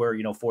games where,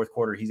 fourth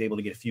quarter, he's able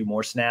to get a few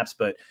more snaps.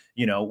 But,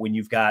 when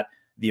you've got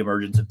the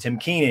emergence of Tim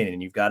Keenan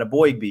and you've got a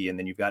Boygby and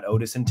then you've got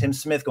Otis and Tim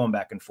Smith going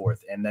back and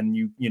forth. And then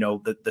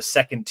the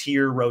second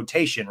tier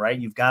rotation, right?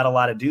 You've got a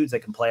lot of dudes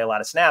that can play a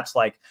lot of snaps.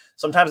 Like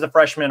sometimes the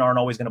freshmen aren't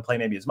always going to play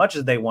maybe as much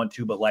as they want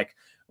to, but like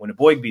when a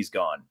Boygby's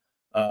gone,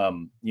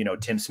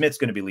 Tim Smith's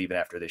going to be leaving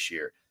after this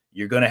year.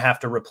 You're going to have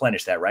to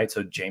replenish that, right?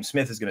 So James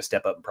Smith is going to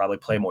step up and probably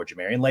play more.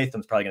 Jamarian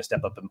Latham's probably going to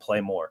step up and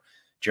play more.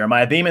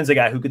 Jeremiah Beeman's a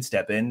guy who could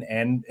step in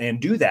and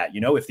do that.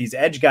 If these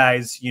edge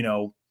guys,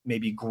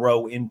 maybe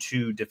grow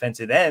into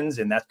defensive ends,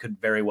 and that could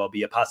very well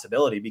be a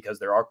possibility because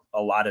there are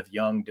a lot of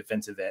young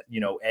defensive,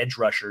 edge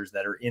rushers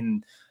that are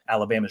in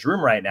Alabama's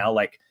room right now.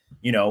 Like,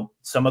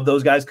 some of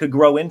those guys could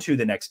grow into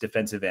the next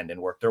defensive end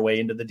and work their way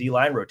into the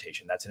D-line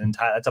rotation. That's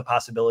a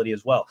possibility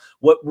as well.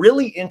 What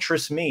really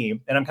interests me,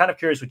 and I'm kind of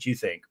curious what you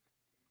think,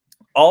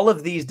 all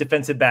of these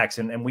defensive backs,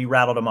 and we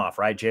rattled them off,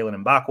 right?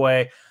 Jalen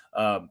Mbakwe,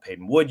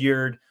 Peyton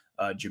Woodyard,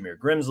 Jameer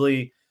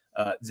Grimsley,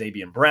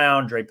 Zabian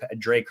Brown,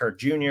 Dre Kirk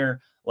Jr.,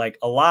 like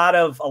a lot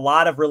of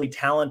really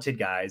talented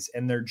guys,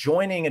 and they're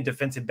joining a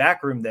defensive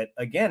back room that,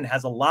 again,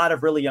 has a lot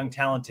of really young,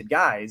 talented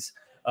guys.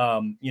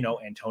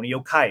 Antonio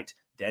Kite,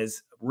 Des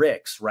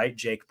Ricks, right?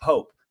 Jake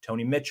Pope,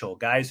 Tony Mitchell,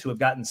 guys who have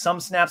gotten some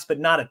snaps, but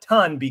not a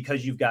ton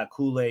because you've got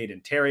Kool-Aid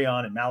and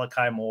Terrion and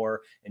Malachi Moore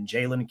and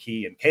Jalen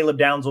Key, and Caleb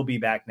Downs will be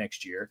back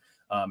next year.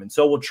 And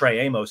so will Trey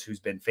Amos, who's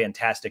been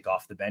fantastic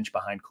off the bench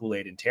behind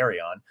Kool-Aid and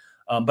Terrion.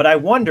 But I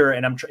wonder,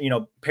 and I'm,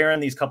 pairing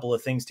these couple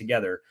of things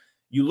together,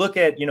 you look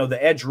at, the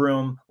edge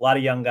room, a lot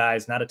of young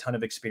guys, not a ton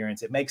of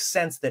experience. It makes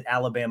sense that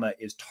Alabama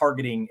is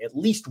targeting at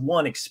least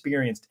one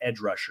experienced edge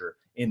rusher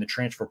in the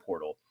transfer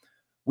portal.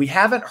 We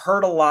haven't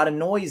heard a lot of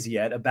noise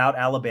yet about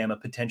Alabama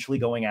potentially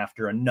going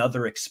after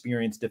another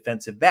experienced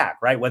defensive back,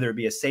 right? Whether it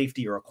be a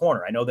safety or a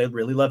corner. I know they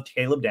really love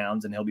Caleb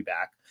Downs and he'll be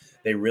back.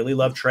 They really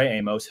love Trey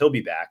Amos. He'll be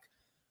back.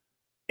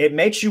 It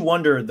makes you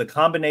wonder the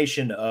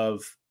combination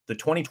of the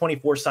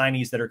 2024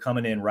 signees that are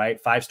coming in,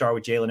 right? 5-star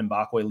with Jalen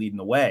Mbakwe leading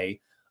the way,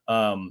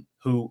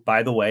 who,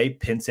 by the way,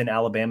 Pinson,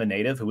 Alabama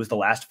native, who was the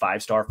last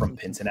 5-star from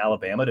Pinson,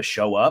 Alabama to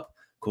show up.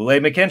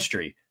 Kool-Aid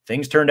McKinstry.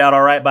 Things turned out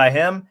all right by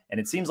him, and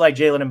it seems like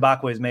Jalen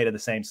Mbakwe is made of the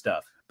same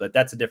stuff, but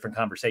that's a different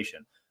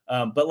conversation.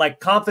 But like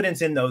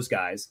confidence in those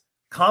guys,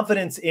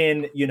 confidence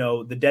in,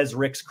 the Des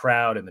Ricks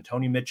crowd and the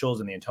Tony Mitchells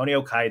and the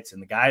Antonio Kites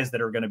and the guys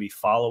that are going to be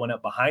following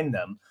up behind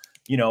them.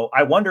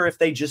 I wonder if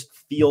they just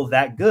feel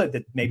that good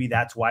that maybe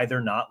that's why they're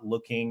not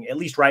looking, at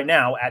least right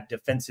now, at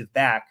defensive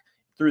back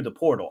through the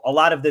portal. A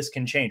lot of this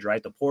can change,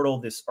 right? The portal,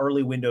 this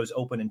early window is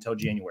open until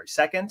January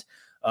 2nd.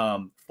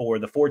 For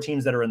the 4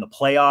 teams that are in the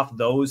playoff,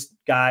 those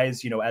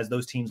guys, as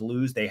those teams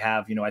lose, they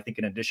have, I think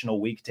an additional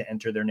week to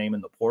enter their name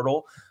in the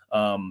portal.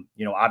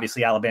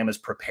 Obviously Alabama's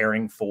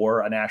preparing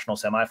for a national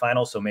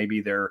semifinal, so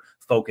maybe their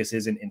focus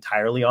isn't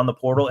entirely on the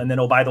portal. And then,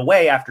 oh, by the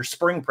way, after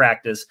spring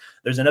practice,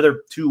 there's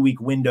another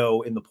 2-week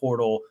window in the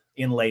portal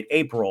in late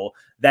April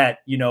that,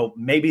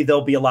 maybe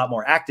they'll be a lot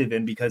more active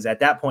in, because at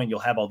that point you'll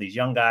have all these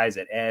young guys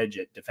at edge,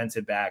 at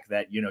defensive back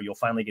that, you'll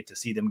finally get to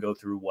see them go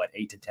through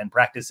 8 to 10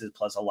 practices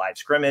plus a live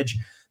scrimmage.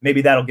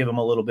 Maybe that'll give them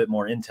a little bit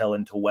more intel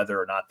into whether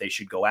or not they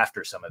should go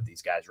after some of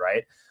these guys.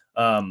 Right.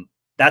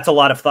 That's a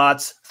lot of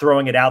thoughts,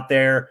 throwing it out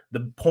there.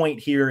 The point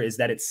here is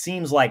that it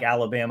seems like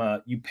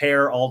Alabama, you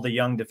pair all the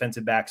young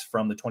defensive backs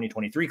from the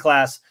 2023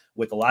 class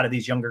with a lot of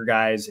these younger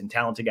guys and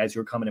talented guys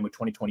who are coming in with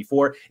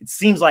 2024. It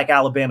seems like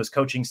Alabama's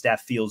coaching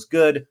staff feels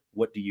good.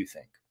 What do you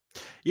think?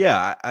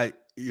 Yeah,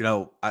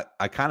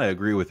 I kind of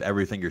agree with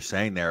everything you're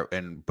saying there.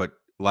 But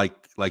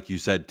like you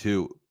said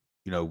too,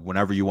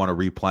 whenever you want to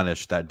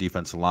replenish that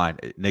defensive line,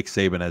 Nick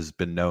Saban has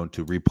been known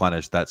to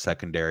replenish that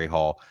secondary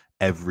hall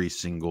every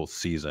single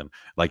season.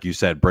 Like you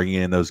said, bringing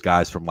in those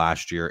guys from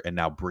last year and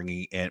now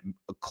bringing in,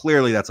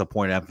 clearly that's a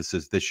point of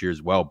emphasis this year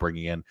as well,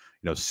 bringing in,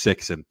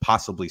 6 and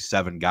possibly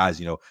 7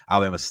 guys.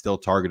 Alabama's still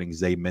targeting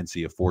Zay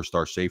Mincy, a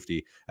 4-star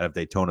safety out of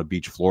Daytona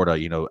Beach,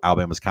 Florida.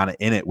 Alabama's kind of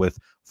in it with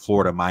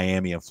Florida,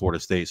 Miami, and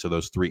Florida State. So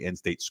those 3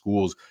 in-state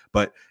schools.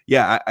 But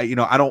yeah,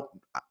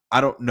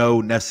 I don't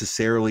know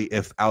necessarily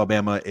if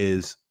Alabama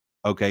is,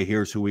 okay,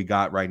 here's who we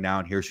got right now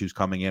and here's who's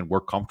coming in.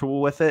 We're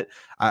comfortable with it.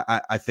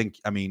 I think,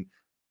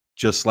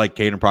 just like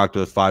Caden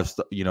Proctor with 5,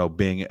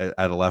 being at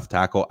a left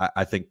tackle,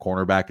 I think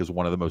cornerback is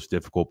one of the most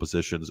difficult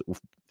positions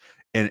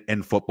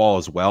in football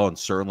as well. And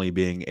certainly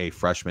being a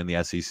freshman in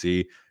the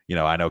SEC,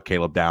 I know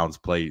Caleb Downs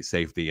plays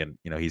safety and,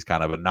 he's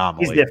kind of an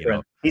anomaly. He's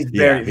different. He's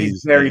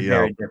very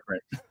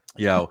different.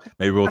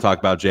 Maybe we'll talk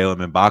about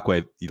Jalen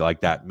Mbakwe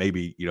like that.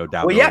 Maybe,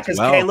 down well, yeah, because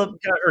Caleb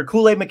or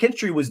Kool-Aid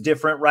McKinstry was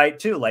different, right,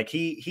 too. Like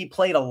he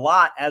played a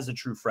lot as a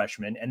true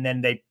freshman, and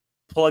then they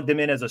plugged him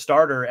in as a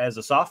starter as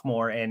a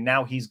sophomore, and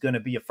now he's going to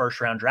be a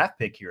first-round draft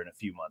pick here in a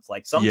few months.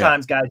 Like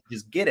sometimes guys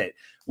just get it,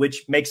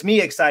 which makes me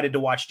excited to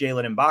watch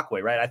Jalen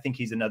Mbakwe, right? I think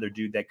he's another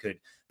dude that could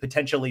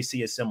potentially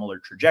see a similar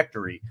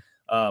trajectory.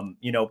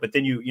 But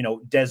then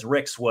Des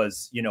Ricks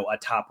was, a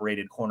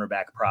top-rated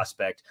cornerback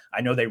prospect.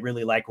 I know they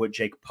really like what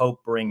Jake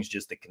Pope brings,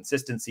 just the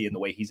consistency and the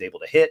way he's able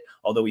to hit,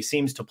 although he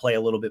seems to play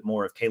a little bit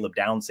more of Caleb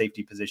Downs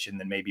safety position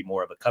than maybe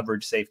more of a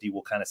coverage safety.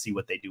 We'll kind of see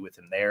what they do with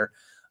him there.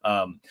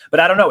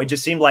 But I don't know. It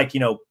just seemed like,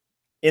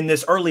 in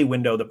this early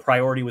window, the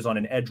priority was on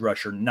an edge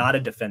rusher, not a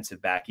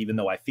defensive back, even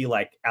though I feel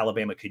like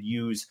Alabama could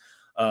use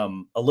a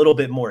little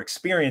bit more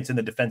experience in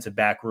the defensive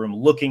back room,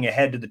 looking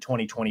ahead to the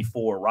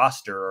 2024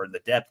 roster or the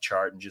depth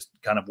chart and just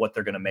kind of what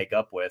they're going to make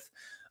up with.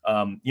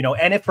 And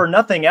if for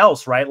nothing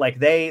else, right, like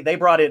they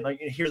brought in, like,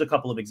 here's a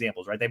couple of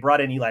examples, right? They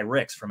brought in Eli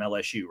Ricks from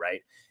LSU,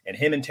 right? And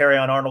him and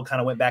Terrion Arnold kind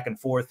of went back and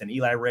forth, and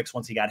Eli Ricks,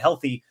 once he got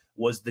healthy,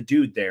 was the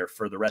dude there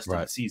for the rest of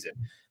the season.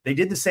 They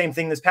did the same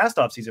thing this past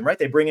offseason, right?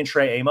 They bring in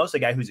Trey Amos, a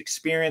guy who's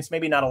experienced,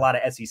 maybe not a lot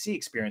of SEC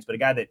experience, but a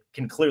guy that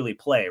can clearly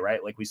play,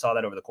 right? Like we saw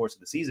that over the course of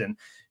the season.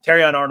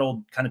 Terrion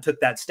Arnold kind of took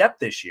that step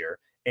this year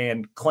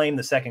and claimed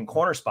the second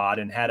corner spot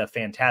and had a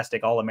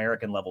fantastic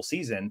All-American level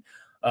season.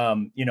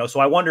 So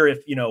I wonder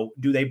if,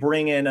 do they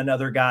bring in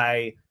another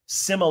guy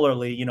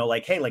similarly,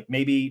 like, hey, like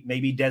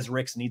maybe Des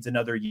Ricks needs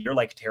another year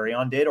like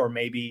Terrion did, or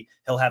maybe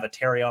he'll have a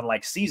Terrion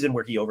like season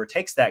where he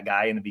overtakes that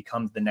guy and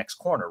becomes the next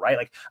corner, right?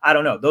 Like, I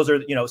don't know. Those are,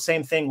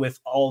 same thing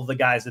with all of the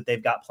guys that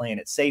they've got playing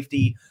at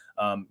safety,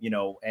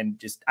 and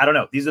just, I don't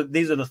know. These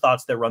are the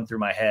thoughts that run through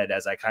my head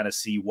as I kind of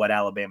see what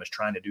Alabama's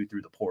trying to do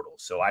through the portal.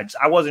 So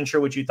I wasn't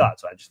sure what you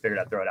thought. So I just figured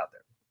I'd throw it out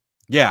there.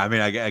 Yeah. I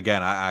mean,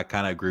 I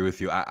kind of agree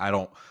with you. I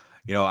don't,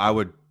 I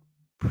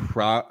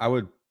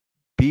would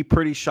be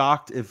pretty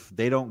shocked if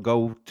they don't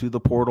go to the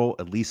portal,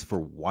 at least for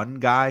one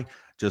guy,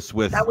 just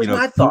with, that was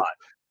my thought.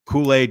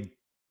 Kool-Aid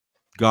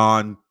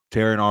gone,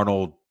 Terrion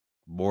Arnold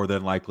more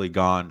than likely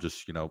gone.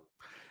 Just, we're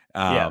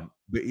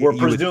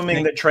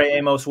presuming that Trey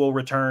Amos will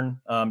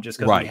return, just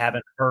because we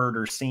haven't heard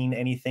or seen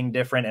anything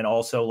different. And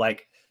also,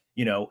 like,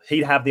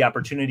 he'd have the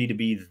opportunity to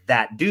be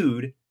that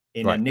dude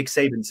in a Nick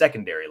Saban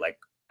secondary. Like,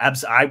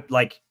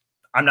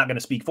 I'm not going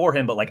to speak for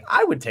him, but like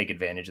I would take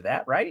advantage of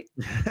that, right?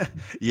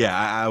 Yeah,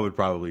 I would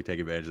probably take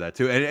advantage of that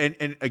too.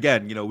 And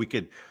again, we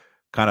could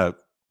kind of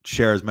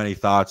share as many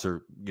thoughts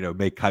or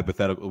make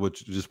hypothetical,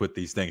 which just with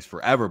these things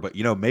forever. But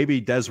maybe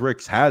Des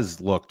Ricks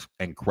has looked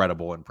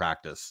incredible in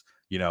practice,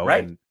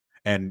 right?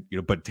 And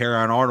but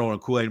Terrion Arnold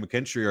and Kool-Aid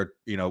McKinstry are,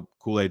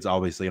 Kool-Aid's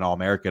obviously an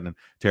All-American, and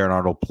Terrion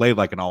Arnold played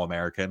like an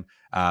All-American.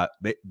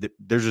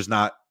 There's just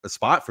not a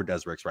spot for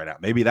Des Ricks right now.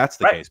 Maybe that's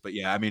the case, but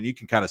yeah, I mean, you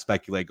can kind of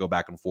speculate, go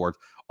back and forth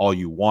all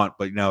you want,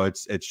 but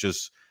it's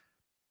just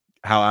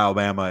how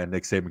Alabama and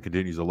Nick Saban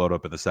continues to load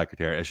up in the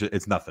secondary.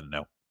 It's nothing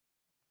new.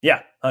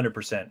 Yeah,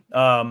 100%.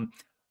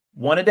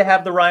 Wanted to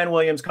have the Ryan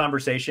Williams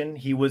conversation.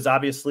 He was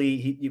obviously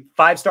he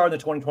 5-star in the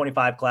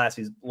 2025 class.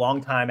 He's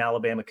longtime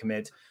Alabama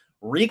commit.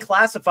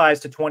 Reclassifies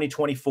to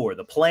 2024.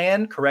 The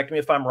plan, correct me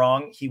if I'm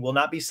wrong, he will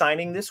not be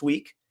signing this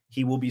week.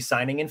 He will be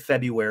signing in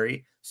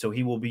February, so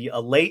he will be a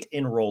late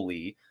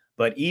enrollee.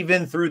 But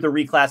even through the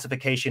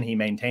reclassification, he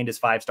maintained his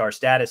 5-star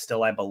status.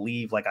 Still, I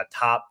believe, like a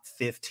top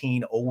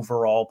 15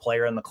 overall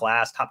player in the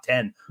class, top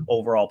 10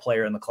 overall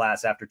player in the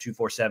class after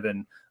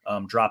 247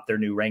 dropped their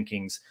new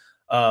rankings.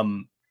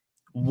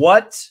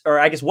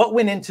 What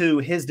went into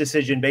his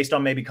decision based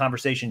on maybe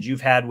conversations you've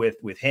had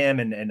with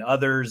him and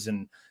others,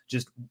 and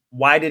just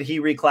why did he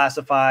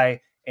reclassify?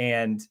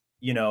 And,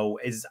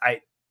 I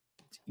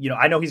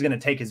know he's going to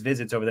take his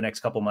visits over the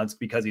next couple months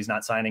because he's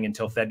not signing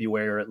until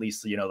February, or at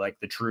least, like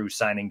the true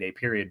signing day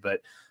period.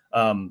 But,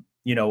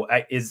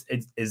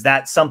 is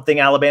that something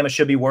Alabama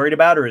should be worried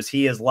about, or is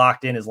he as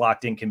locked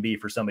in can be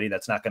for somebody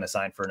that's not going to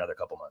sign for another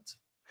couple months?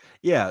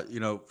 Yeah,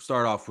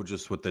 start off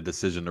with the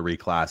decision to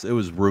reclass. It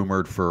was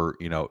rumored for,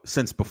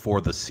 since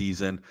before the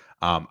season.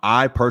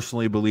 I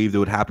personally believed it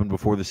would happen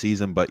before the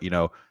season, but,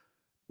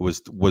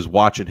 was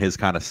watching his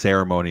kind of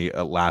ceremony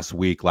last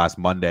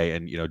Monday,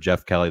 and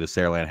Jeff Kelly, the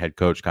Saraland head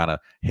coach, kind of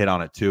hit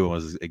on it too, and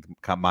was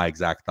my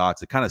exact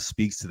thoughts. It kind of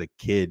speaks to the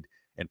kid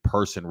and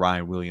person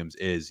Ryan Williams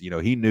is.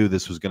 He knew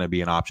this was going to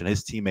be an option.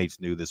 His teammates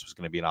knew this was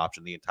going to be an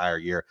option the entire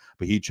year,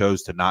 but he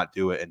chose to not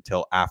do it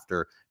until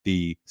after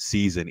the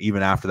season.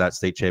 Even after that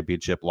state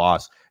championship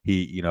loss,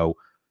 he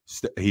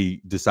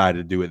decided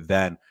to do it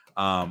then.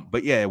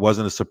 But yeah, it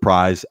wasn't a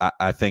surprise.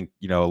 I think,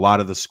 a lot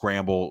of the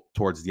scramble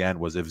towards the end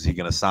was, is he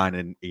going to sign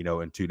in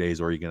 2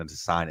 days, or are you going to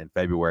sign in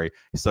February?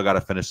 He still got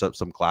to finish up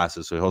some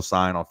classes. So he'll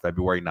sign on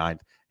February 9th,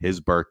 his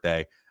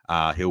birthday.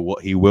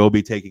 He will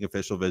be taking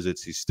official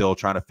visits. He's still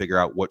trying to figure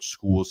out which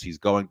schools he's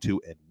going to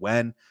and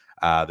when.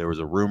 There was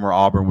a rumor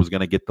Auburn was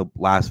going to get the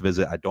last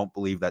visit. I don't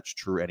believe that's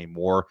true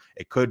anymore.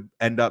 It could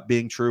end up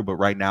being true, but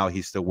right now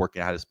he's still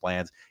working out his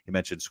plans. He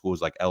mentioned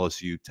schools like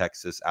LSU,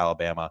 Texas,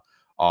 Alabama,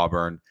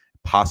 Auburn,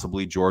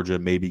 possibly Georgia,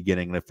 maybe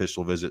getting an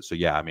official visit. So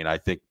yeah, I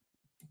think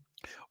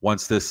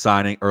once this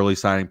early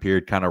signing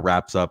period kind of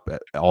wraps up,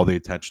 all the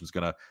attention's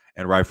going to,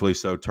 and rightfully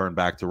so, turn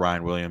back to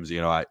Ryan Williams.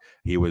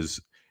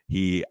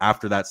 He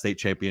after that state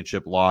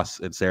championship loss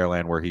in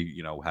Saraland, where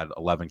he had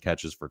 11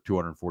 catches for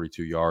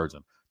 242 yards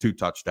and 2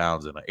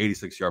 touchdowns and an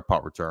 86-yard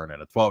punt return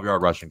and a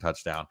 12-yard rushing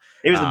touchdown.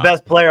 He was the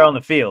best player on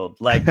the field.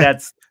 Like,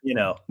 that's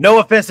no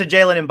offense to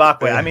Jalen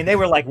Mbakwe. They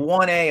were like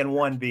 1A and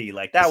 1B.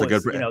 Like, that was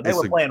they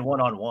were playing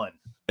one-on-one.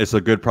 It's a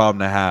good problem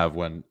to have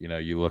when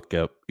you look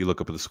up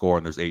at the score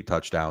and there's 8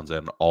 touchdowns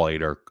and all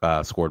 8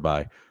 are scored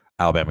by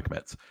Alabama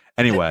commits.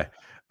 Anyway.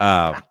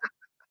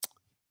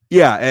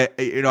 Yeah,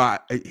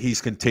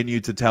 he's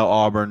continued to tell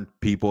Auburn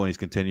people, and he's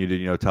continued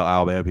to tell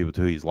Alabama people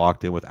too. He's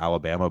locked in with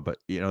Alabama, but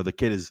the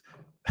kid is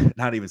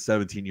not even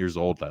 17 years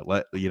old.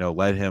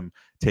 Let him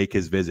take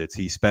his visits.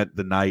 He spent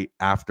the night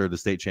after the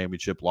state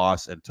championship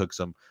loss and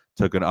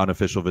took an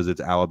unofficial visit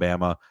to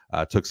Alabama.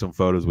 Took some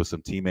photos with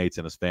some teammates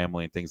and his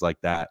family and things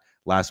like that.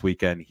 Last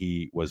weekend,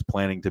 he was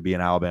planning to be in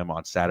Alabama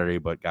on Saturday,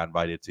 but got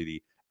invited to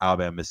the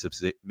Alabama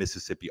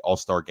Mississippi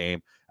All-Star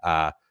game.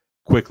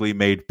 Quickly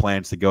made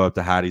plans to go up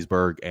to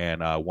Hattiesburg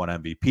and won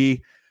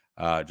MVP.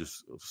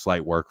 Just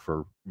slight work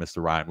for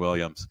Mr. Ryan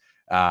Williams.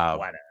 Why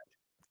not?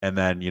 And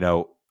then,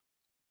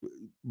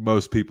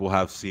 most people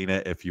have seen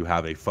it if you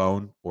have a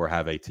phone or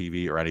have a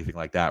TV or anything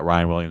like that.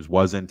 Ryan Williams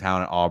was in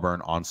town at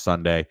Auburn on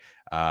Sunday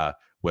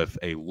with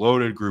a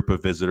loaded group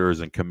of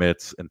visitors and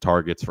commits and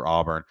targets for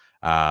Auburn.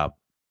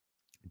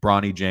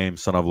 Bronny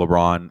James, son of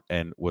LeBron,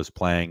 and was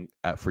playing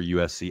for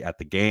USC at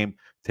the game.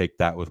 Take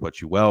that with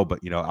what you will, but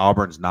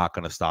Auburn's not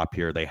going to stop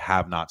here. They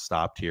have not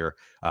stopped here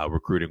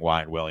recruiting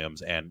Ryan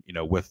Williams, and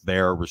with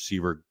their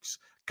receivers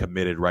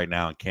committed right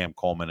now, and Cam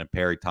Coleman and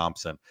Perry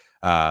Thompson,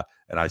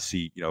 and I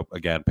see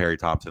again Perry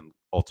Thompson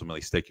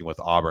ultimately sticking with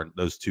Auburn.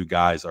 Those 2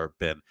 guys are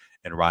been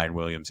in Ryan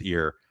Williams'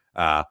 ear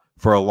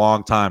for a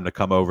long time to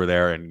come over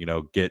there and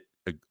get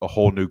a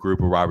whole new group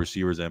of wide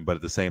receivers in. But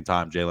at the same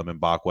time, Jalen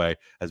Mbakwe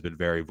has been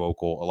very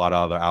vocal. A lot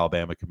of other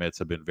Alabama commits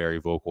have been very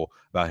vocal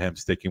about him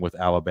sticking with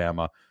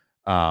Alabama.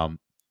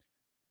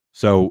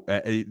 So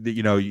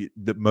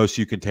the most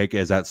you can take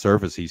is that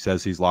surface. He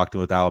says he's locked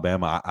in with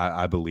Alabama.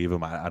 I believe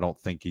him. I don't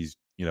think he's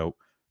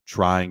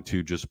trying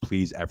to just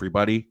please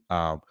everybody.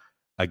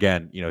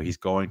 Again, he's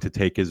going to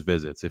take his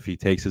visits. If he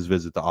takes his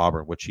visit to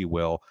Auburn, which he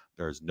will,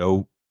 there's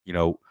no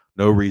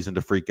reason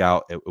to freak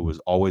out. It was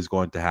always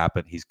going to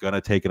happen. He's going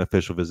to take an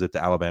official visit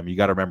to Alabama. You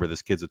got to remember,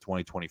 this kid's a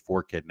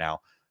 2024 kid now.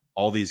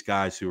 All these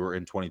guys who were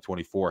in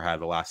 2024 had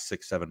the last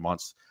 6-7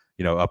 months,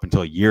 up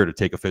until a year to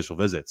take official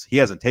visits. He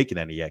hasn't taken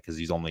any yet because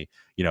he's only,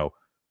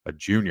 a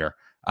junior.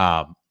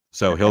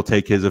 So he'll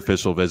take his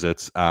official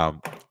visits.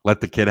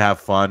 Let the kid have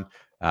fun.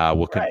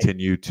 We'll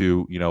continue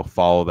to,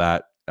 follow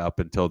that up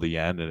until the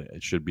end. And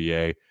it should be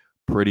a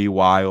pretty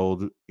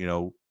wild,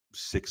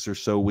 6 or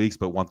so weeks.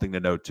 But one thing to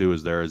note too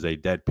is there is a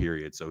dead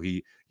period. So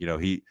he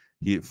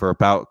for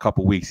about a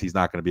couple weeks, he's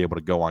not going to be able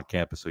to go on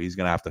campus. So he's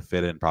going to have to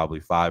fit in probably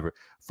 4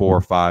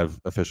 or 5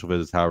 official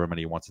visits, however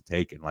many he wants to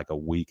take in like a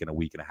week and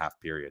a half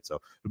period. So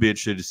it'll be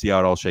interesting to see how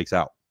it all shakes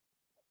out.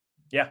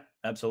 Yeah,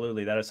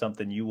 absolutely. That is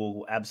something you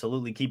will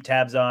absolutely keep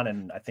tabs on.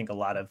 And I think a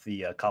lot of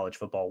the college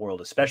football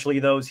world, especially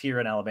those here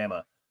in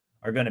Alabama,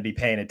 are going to be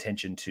paying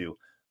attention to.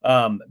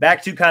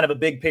 Back to kind of a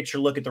big picture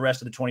look at the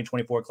rest of the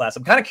 2024 class.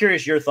 I'm kind of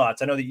curious your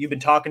thoughts. I know that you've been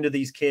talking to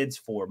these kids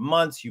for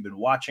months. You've been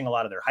watching a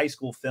lot of their high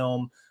school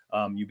film.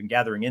 You've been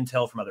gathering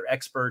intel from other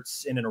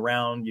experts in and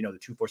around, the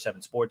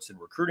 247 sports and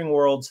recruiting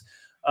worlds.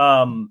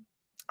 I'm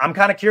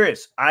kind of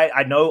curious.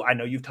 I know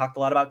you've talked a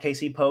lot about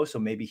KC Poe, so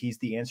maybe he's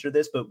the answer to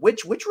this, but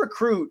which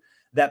recruit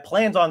that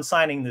plans on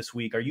signing this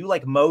week are you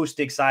like most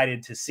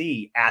excited to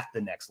see at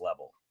the next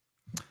level?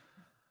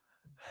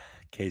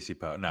 KC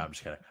Poe. No, I'm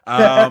just kidding.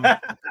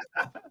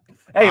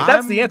 Hey, if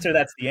that's the answer,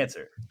 that's the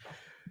answer.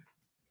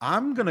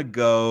 I'm gonna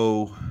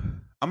go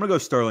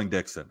Sterling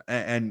Dixon,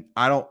 and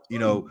I don't,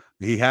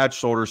 he had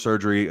shoulder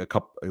surgery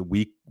a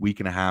week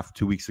and a half,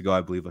 2 weeks ago,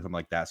 I believe, something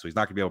like that. So he's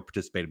not gonna be able to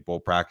participate in bowl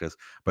practice,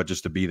 but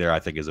just to be there, I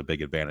think, is a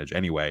big advantage.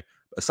 Anyway,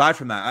 aside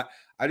from that,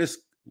 I just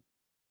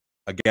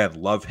again,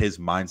 love his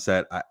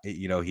mindset.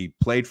 He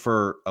played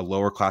for a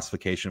lower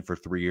classification for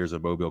 3 years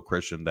at Mobile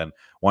Christian, then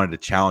wanted to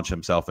challenge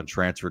himself and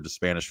transferred to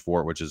Spanish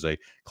Fort, which is a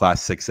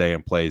Class 6A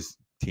and plays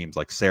teams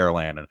like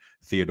Saraland and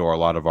Theodore. A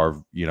lot of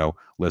our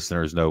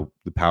listeners know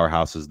the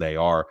powerhouses they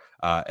are,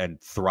 and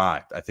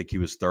thrived. I think he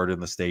was third in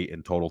the state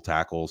in total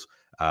tackles.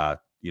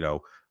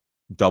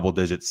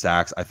 Double-digit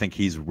sacks. I think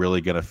he's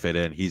really going to fit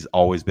in. He's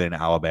always been an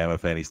Alabama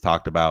fan. He's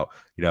talked about,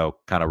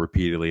 kind of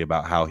repeatedly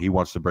about how he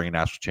wants to bring a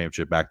national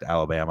championship back to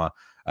Alabama,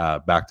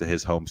 back to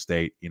his home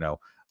state,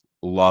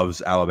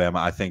 loves Alabama.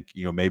 I think,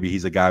 maybe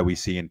he's a guy we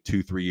see in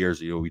 2-3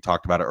 years. We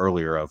talked about it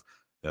earlier of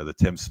the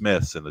Tim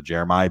Smiths and the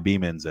Jeremiah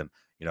Beemans, and,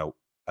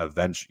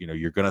 eventually,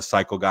 you're going to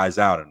cycle guys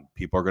out and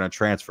people are going to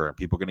transfer and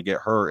people are going to get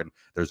hurt. And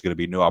there's going to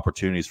be new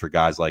opportunities for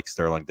guys like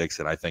Sterling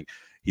Dixon. I think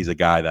he's a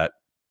guy that,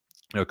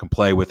 can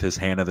play with his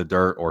hand in the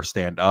dirt or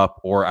stand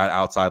up or at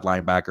outside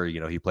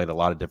linebacker. He played a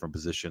lot of different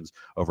positions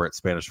over at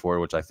Spanish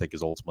Fort, which I think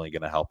is ultimately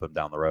going to help him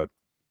down the road.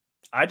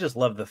 I just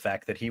love the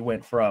fact that he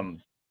went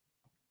from,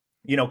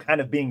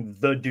 kind of being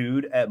the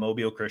dude at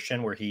Mobile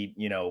Christian, where he,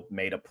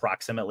 made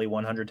approximately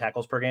 100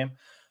 tackles per game,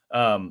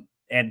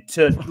 and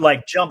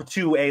to jump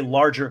to a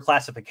larger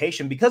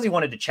classification because he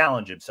wanted to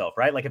challenge himself,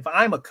 right? Like if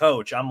I'm a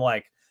coach, I'm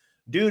like,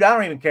 dude, I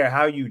don't even care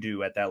how you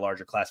do at that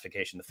larger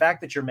classification. The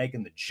fact that you're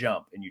making the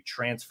jump and you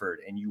transferred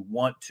and you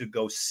want to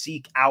go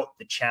seek out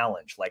the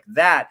challenge like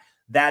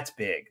that's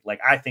big. Like,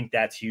 I think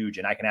that's huge.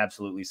 And I can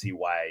absolutely see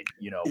why,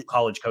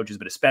 college coaches,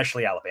 but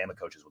especially Alabama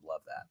coaches would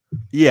love that.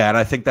 Yeah. And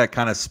I think that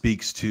kind of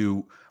speaks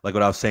to like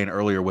what I was saying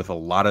earlier with a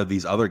lot of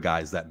these other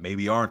guys that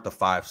maybe aren't the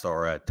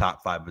 5-star or at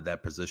top 5 of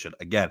that position.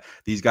 Again,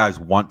 these guys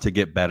want to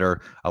get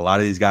better. A lot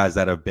of these guys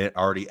that have been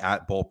already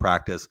at bowl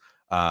practice,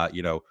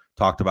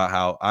 talked about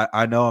how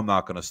I know I'm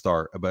not going to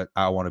start, but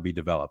I want to be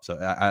developed.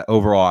 So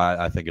overall,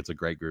 I think it's a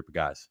great group of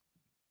guys.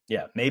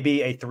 Yeah,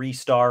 maybe a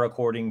 3-star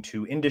according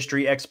to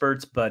industry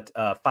experts, but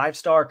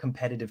 5-star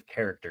competitive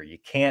character. You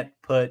can't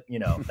put,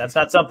 that's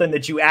not something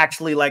that you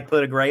actually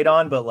put a grade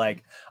on, but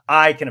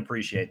I can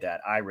appreciate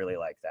that. I really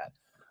like that.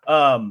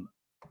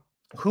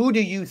 Who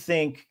do you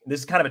think,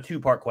 this is kind of a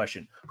 2-part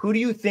question. Who do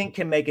you think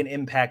can make an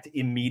impact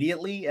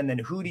immediately? And then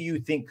who do you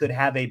think could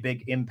have a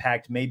big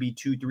impact maybe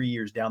 2-3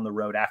 years down the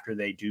road after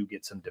they do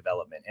get some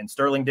development? And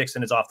Sterling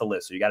Dixon is off the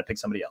list, so you got to pick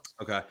somebody else.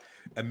 Okay.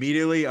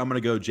 Immediately, I'm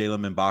going to go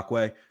Jalen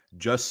Mbakwe.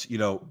 Just,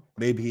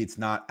 maybe it's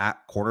not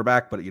at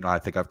quarterback, but, I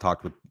think I've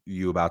talked with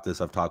you about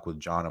this. I've talked with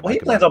John. And he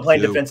plans on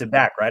playing defensive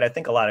back, right? I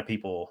think a lot of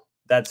people,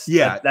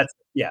 yeah.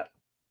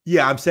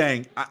 Yeah, I'm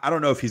saying I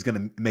don't know if he's going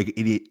to make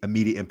any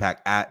immediate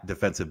impact at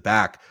defensive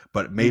back,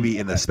 but maybe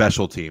in the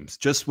special teams.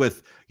 Just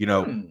with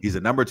he's a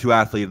number 2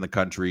 athlete in the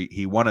country.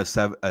 He won a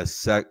state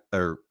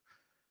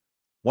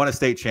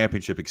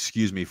championship,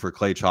 for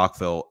Clay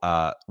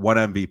Chalkville. Won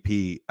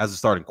MVP as a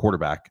starting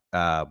quarterback.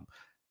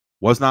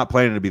 Was not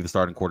planning to be the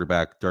starting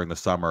quarterback during the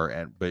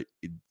summer, but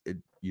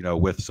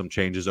with some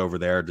changes over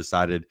there,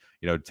 decided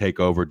to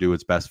take over, do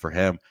what's best for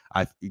him.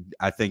 I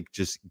think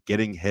just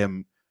getting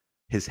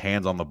his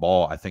hands on the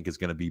ball, I think is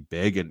going to be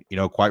big. And,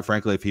 quite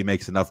frankly, if he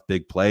makes enough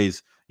big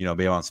plays,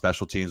 maybe on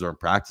special teams or in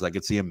practice, I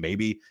could see him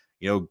maybe,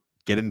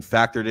 getting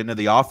factored into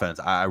the offense.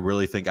 I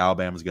really think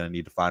Alabama's going to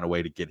need to find a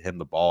way to get him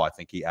the ball. I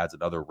think he adds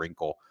another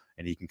wrinkle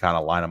and he can kind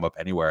of line them up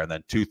anywhere. And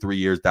then 2-3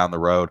 years down the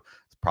road,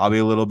 it's probably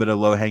a little bit of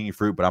low hanging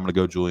fruit, but I'm going to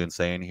go Julian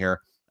Sayin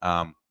here.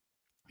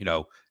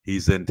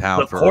 He's in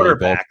town for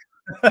quarterback.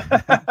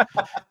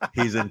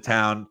 He's in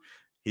town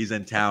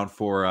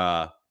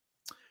for,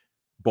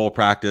 bowl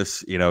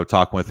practice,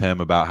 talking with him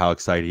about how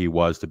excited he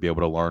was to be able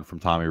to learn from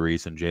Tommy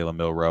Rees and Jalen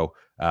Milroe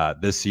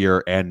this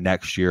year and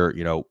next year.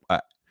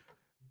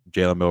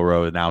 Jalen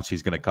Milroe announced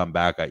he's going to come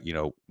back.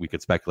 We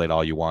could speculate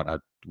all you want. I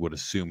would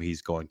assume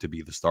he's going to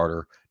be the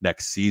starter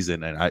next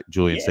season. And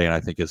Julian Sayin,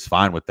 I think, is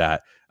fine with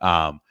that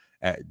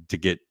to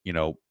get,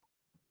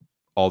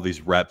 all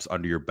these reps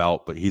under your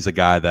belt. But he's a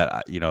guy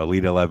that,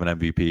 Elite 11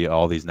 MVP,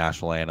 all these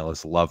national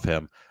analysts love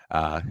him.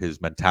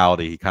 His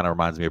mentality, he kind of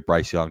reminds me of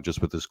Bryce Young,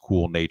 just with his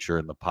cool nature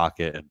in the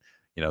pocket and,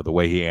 the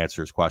way he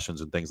answers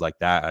questions and things like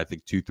that. I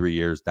think 2-3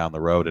 years down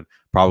the road and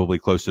probably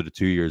closer to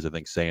 2 years, I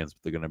think Sayin's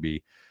going to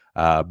be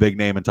a big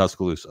name in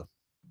Tuscaloosa.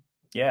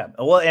 Yeah.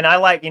 Well, and I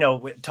like,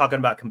 talking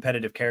about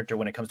competitive character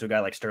when it comes to a guy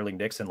like Sterling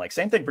Dixon,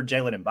 same thing for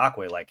Jalen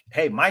Mbakwe.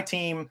 Hey, my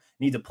team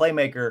needs a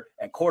playmaker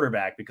at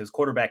quarterback because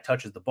quarterback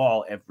touches the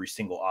ball every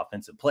single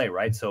offensive play,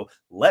 right? So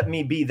let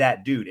me be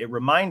that dude. It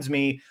reminds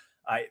me,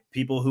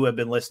 people who have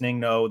been listening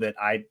know that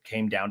I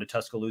came down to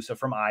Tuscaloosa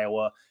from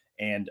Iowa.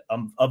 And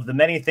of the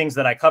many things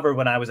that I covered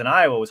when I was in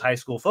Iowa was high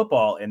school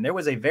football. And there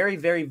was a very,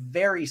 very,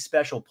 very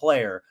special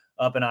player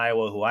up in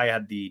Iowa who I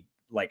had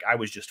I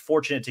was just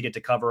fortunate to get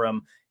to cover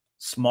him.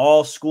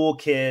 Small school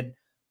kid,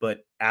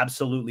 but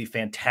absolutely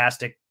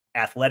fantastic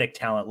athletic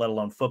talent, let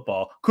alone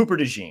football. Cooper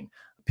DeJean.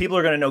 People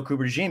are going to know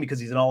Cooper DeJean because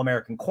he's an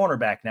All-American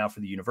cornerback now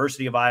for the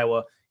University of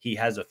Iowa. He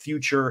has a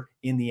future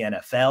in the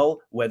NFL,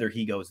 whether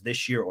he goes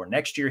this year or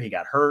next year. He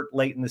got hurt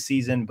late in the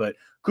season, but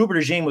Cooper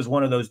DeJean was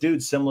one of those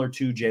dudes similar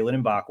to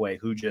Jalen Mbakwe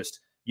who just,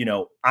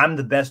 I'm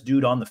the best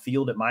dude on the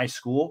field at my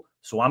school,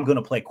 so I'm going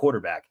to play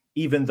quarterback.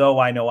 even though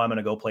I know I'm going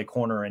to go play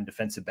corner and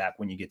defensive back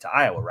when you get to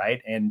Iowa,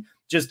 right? And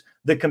just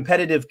the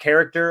competitive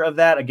character of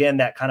that, again,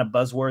 that kind of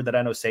buzzword that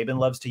I know Saban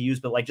loves to use,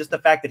 but like just the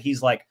fact that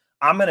he's like,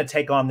 I'm going to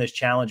take on this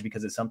challenge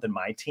because it's something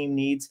my team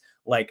needs.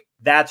 Like,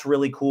 that's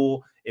really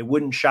cool. It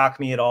wouldn't shock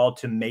me at all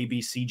to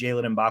maybe see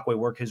Jalen Mbakwe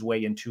work his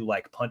way into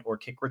like punt or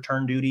kick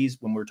return duties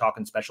when we're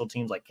talking special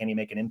teams. Like, can he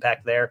make an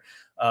impact there?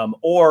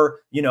 Or,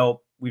 you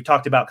know, we've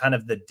talked about kind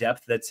of the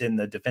depth that's in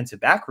the defensive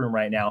back room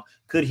right now.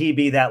 Could he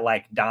be that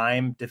like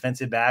dime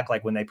defensive back?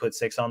 Like when they put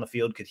 6 on the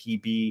field, could he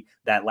be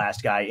that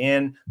last guy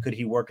in? Could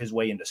he work his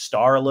way into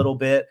star a little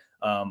bit?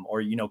 Or,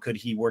 you know, could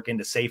he work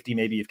into safety?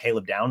 Maybe if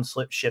Caleb Downs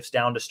shifts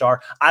down to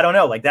star, I don't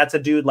know. Like, that's a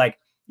dude, like,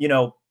 you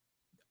know,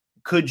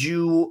 could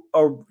you,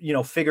 or, you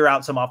know, figure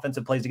out some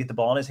offensive plays to get the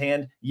ball in his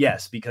hand?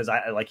 Yes, because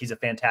I like, he's a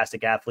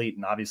fantastic athlete,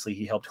 and obviously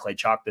he helped Clay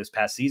Chalk this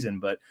past season.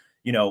 But,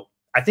 you know,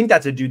 I think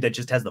that's a dude that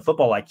just has the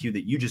football IQ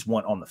that you just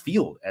want on the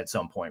field at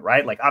some point,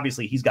 right? Like,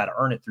 obviously he's got to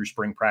earn it through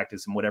spring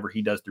practice and whatever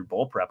he does through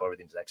bowl prep over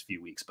these next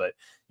few weeks. But,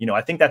 you know,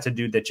 I think that's a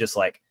dude that just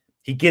like,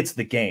 he gets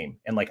the game.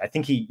 And like, I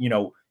think he, you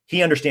know,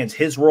 he understands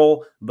his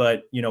role,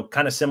 but, you know,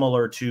 kind of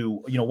similar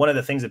to, you know, one of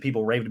the things that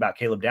people raved about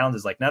Caleb Downs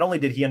is like, not only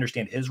did he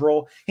understand his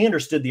role, he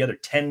understood the other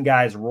 10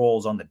 guys'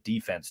 roles on the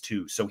defense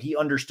too. So he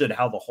understood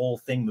how the whole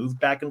thing moved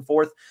back and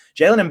forth.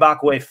 Jalen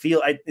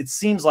Mbakwe, it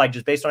seems like,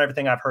 just based on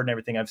everything I've heard and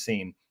everything I've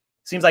seen,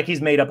 seems like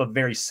he's made up of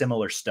very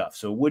similar stuff.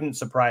 So it wouldn't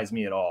surprise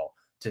me at all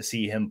to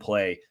see him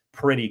play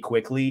pretty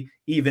quickly,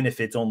 even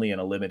if it's only in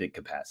a limited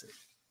capacity.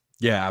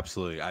 Yeah,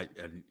 absolutely.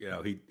 And you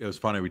know, it was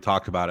funny. We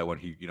talked about it when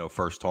he, you know,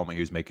 first told me he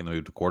was making the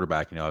move to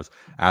quarterback. You know, I was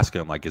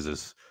asking him like, is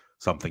this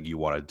something you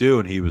want to do?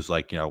 And he was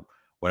like, you know,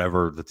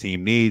 whatever the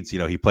team needs. You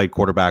know, he played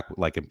quarterback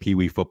like in Pee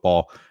Wee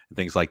football and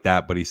things like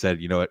that. But he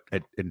said, you know,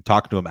 and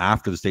talking to him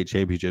after the state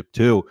championship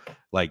too,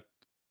 like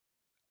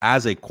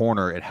as a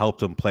corner, it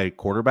helped him play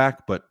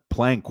quarterback, but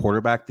playing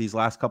quarterback these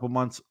last couple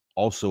months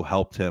also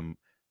helped him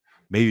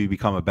maybe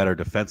become a better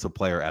defensive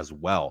player as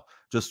well.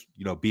 Just,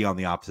 you know, be on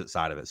the opposite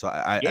side of it. So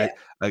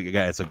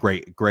again, it's a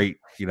great,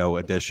 you know,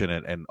 addition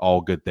and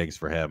all good things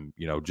for him.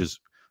 You know, just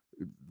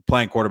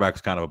playing quarterback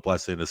is kind of a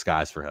blessing in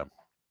disguise for him.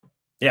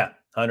 Yeah,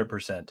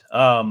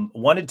 100%.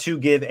 Wanted to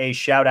give a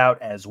shout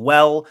out as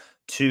well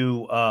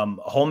to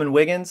Holman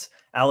Wiggins,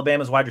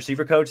 Alabama's wide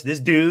receiver coach. This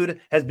dude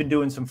has been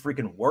doing some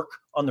freaking work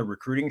on the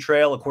recruiting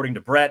trail, according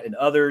to Brett and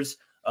others.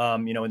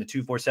 You know, in the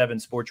 247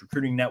 Sports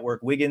Recruiting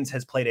Network, Wiggins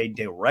has played a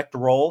direct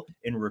role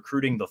in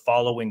recruiting the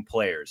following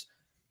players: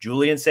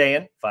 Julian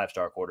Sayin,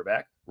 5-star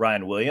quarterback;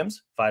 Ryan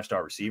Williams,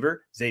 5-star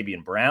receiver;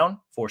 Xavier Brown,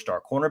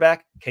 4-star cornerback;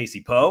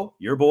 Casey Poe,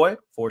 your boy,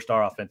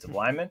 4-star offensive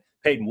lineman;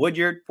 Peyton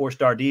Woodyard,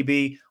 4-star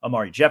DB;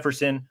 Amari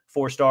Jefferson,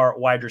 4-star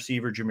wide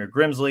receiver; Jameer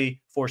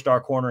Grimsley,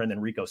 4-star corner; and then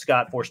Rico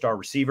Scott, 4-star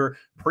receiver.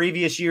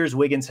 Previous years,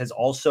 Wiggins has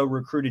also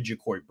recruited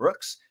Ja'Cory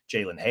Brooks,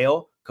 Jalen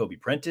Hale, Kobe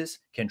Prentice,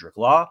 Kendrick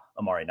Law,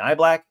 Amari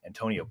Nyblack,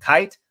 Antonio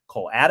Kite,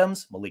 Cole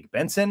Adams, Malik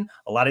Benson.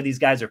 A lot of these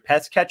guys are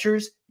pass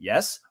catchers.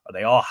 Yes. Are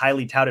they all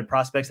highly touted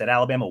prospects that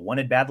Alabama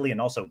wanted badly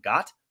and also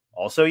got?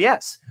 Also,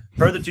 yes.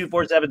 Per the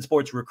 247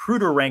 Sports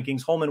Recruiter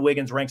rankings, Holman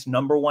Wiggins ranks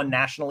 #1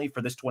 nationally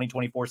for this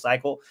 2024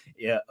 cycle.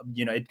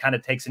 You know, it kind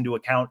of takes into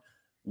account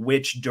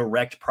which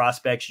direct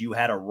prospects you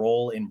had a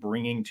role in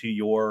bringing to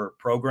your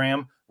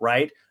program,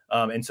 right?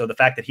 And so the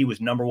fact that he was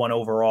 #1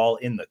 overall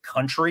in the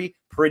country,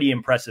 pretty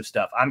impressive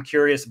stuff. I'm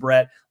curious,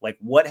 Brett, like,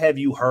 what have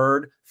you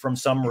heard from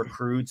some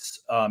recruits,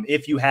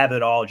 if you have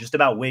at all, just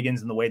about Wiggins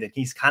and the way that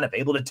he's kind of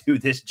able to do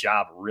this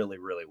job really,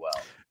 really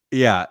well?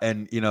 Yeah.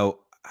 And, you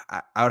know,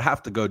 I would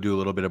have to go do a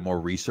little bit of more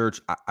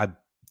research. I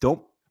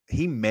don't,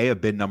 he may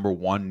have been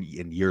 #1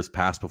 in years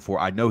past before.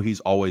 I know he's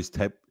always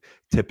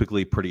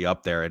typically pretty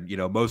up there. And, you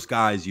know, most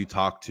guys you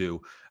talk to,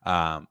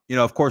 you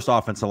know, of course,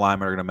 offensive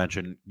linemen are going to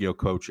mention, you know,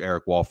 Coach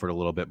Eric Walford a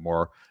little bit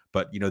more.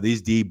 But, you know,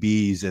 these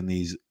DBs and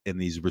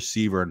these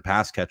receiver and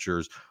pass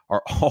catchers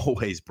are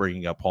always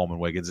bringing up Holman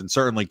Wiggins, and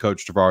certainly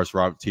Coach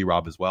Tavares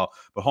T-Rob as well.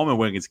 But Holman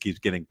Wiggins keeps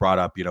getting brought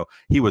up. You know,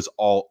 he was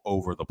all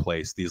over the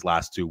place these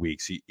last 2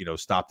 weeks. He, you know,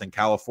 stopped in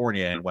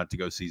California and went to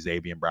go see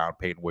Xavier Brown,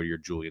 Peyton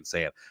Woodyard, Julian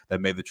Sayin.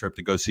 Then made the trip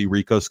to go see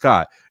Rico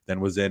Scott.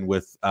 Then was in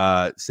with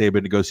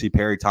Saban to go see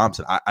Perry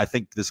Thompson. I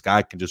think this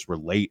guy can just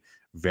relate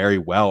very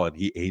well, and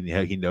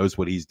he knows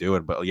what he's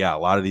doing. But yeah, a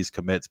lot of these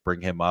commits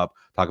bring him up,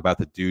 talk about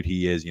the dude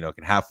he is, you know,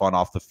 can have fun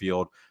off the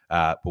field,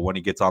 but when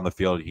he gets on the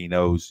field, he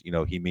knows, you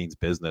know, he means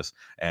business.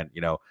 And, you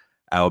know,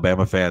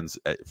 Alabama fans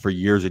for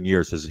years and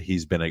years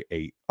he's been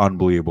a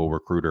unbelievable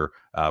recruiter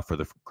for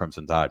the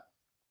Crimson Tide.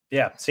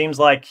 Yeah, seems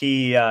like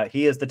he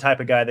is the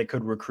type of guy that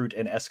could recruit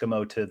an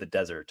Eskimo to the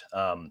desert.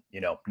 You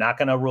know, not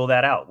going to rule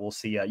that out. We'll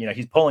see. You know,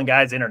 he's pulling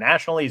guys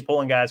internationally. He's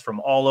pulling guys from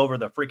all over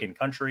the freaking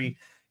country.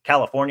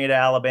 California to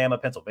Alabama,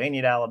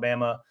 Pennsylvania to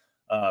Alabama,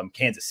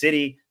 Kansas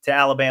City to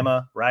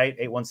Alabama, right?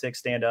 816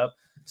 stand up.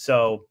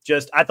 So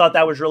I thought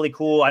that was really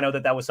cool. I know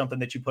that was something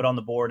that you put on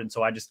the board. And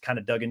so I just kind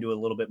of dug into it a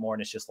little bit more,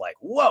 and it's just like,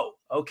 whoa,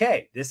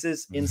 okay, this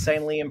is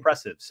insanely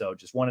impressive. So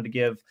just wanted to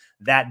give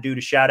that dude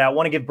a shout out.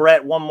 Want to give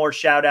Brett one more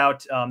shout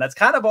out. That's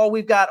kind of all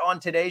we've got on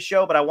today's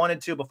show, but I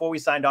wanted to, before we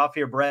signed off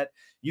here, Brett,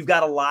 you've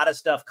got a lot of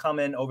stuff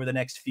coming over the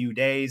next few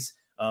days.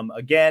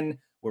 Again,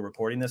 we're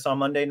recording this on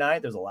Monday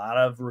night. There's a lot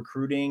of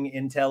recruiting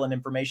intel and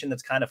information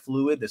that's kind of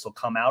fluid. This will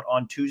come out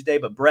on Tuesday.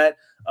 But Brett,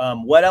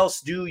 what else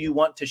do you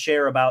want to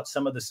share about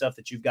some of the stuff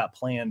that you've got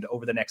planned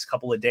over the next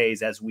couple of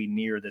days as we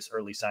near this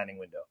early signing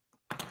window?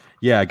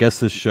 Yeah, I guess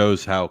this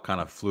shows how kind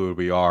of fluid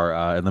we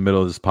are in the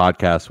middle of this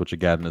podcast, which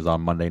again is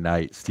on Monday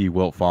night. Steve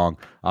Wiltfong,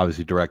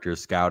 obviously director of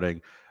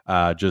scouting,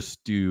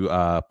 just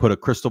to put a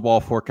crystal ball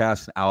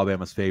forecast in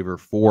Alabama's favor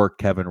for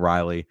Kevin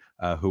Riley,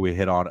 who we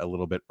hit on a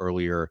little bit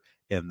earlier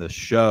in the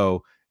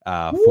show.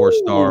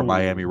 4-star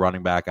Miami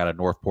running back out of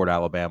Northport,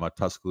 Alabama,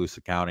 Tuscaloosa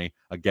County.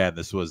 Again,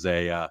 this was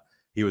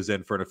he was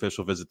in for an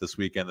official visit this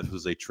weekend. This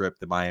was a trip.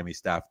 The Miami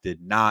staff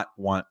did not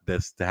want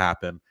this to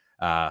happen.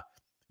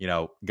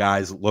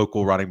 Guys,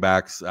 local running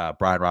backs,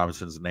 Brian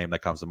Robinson's the name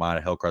that comes to mind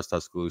at Hillcrest,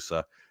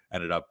 Tuscaloosa,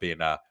 ended up being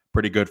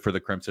pretty good for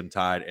the Crimson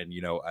Tide. And,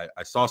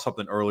 I saw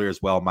something earlier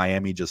as well.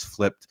 Miami just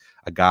flipped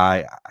a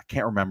guy. I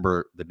can't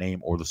remember the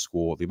name or the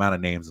school. The amount of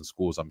names and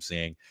schools I'm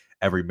seeing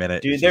every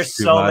minute. Dude, there's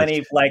so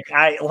many,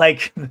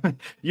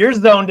 you're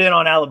zoned in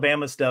on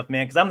Alabama stuff,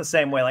 man. Cause I'm the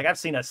same way. Like I've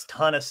seen a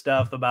ton of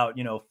stuff about,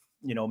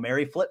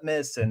 Mary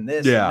Flipmas and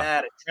this and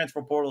that and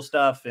transfer portal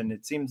stuff. And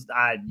it seems,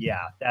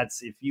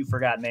 that's, if you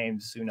forgot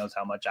names, who knows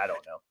how much, I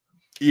don't know.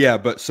 Yeah,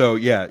 but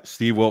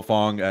Steve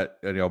Wiltfong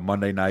at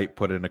Monday night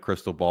put in a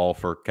crystal ball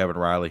for Kevin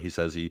Riley. He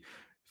says he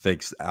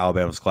thinks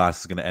Alabama's class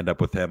is going to end up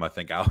with him. I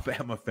think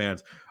Alabama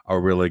fans are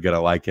really going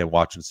to like him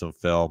watching some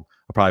film.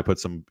 I'll probably put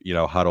some,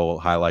 huddle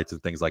highlights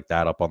and things like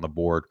that up on the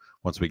board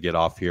once we get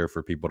off here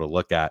for people to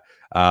look at.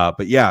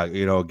 But yeah,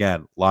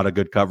 again, a lot of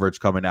good coverage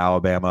coming to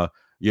Alabama.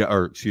 Yeah,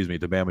 or excuse me,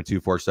 to Bama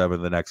 247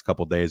 the next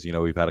couple of days.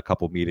 We've had a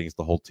couple meetings,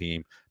 the whole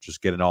team,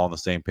 just getting all on the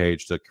same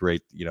page to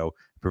create,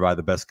 provide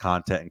the best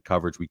content and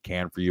coverage we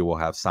can for you. We'll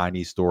have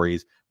signee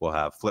stories, we'll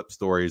have flip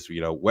stories,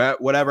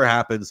 whatever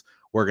happens,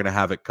 we're going to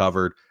have it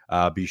covered.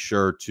 Be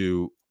sure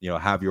to,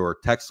 have your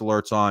text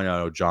alerts on. I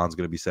know John's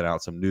going to be sending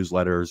out some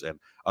newsletters and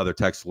other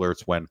text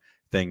alerts when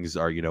things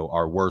are,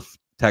 are worth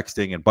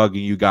texting and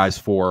bugging you guys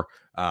for,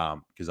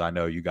 because I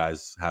know you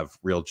guys have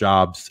real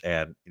jobs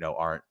and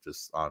aren't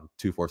just on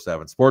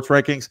 247 sports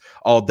rankings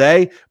all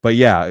day. But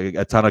yeah,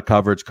 a ton of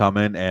coverage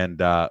coming,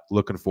 and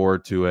looking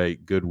forward to a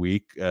good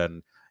week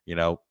and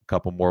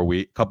couple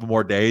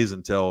more days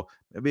until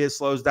maybe it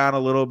slows down a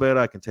little bit.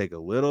 I can take a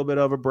little bit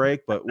of a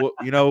break, but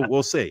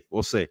we'll see.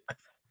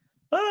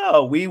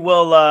 Oh, we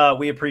will.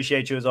 We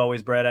appreciate you as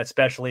always, Brett,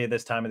 especially at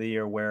this time of the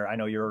year where I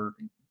know you're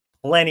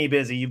plenty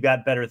busy. You've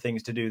got better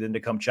things to do than to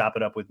come chop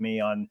it up with me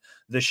on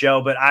the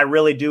show, but I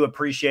really do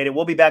appreciate it.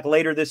 We'll be back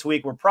later this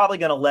week. We're probably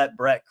going to let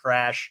Brett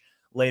crash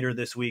later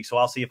this week, so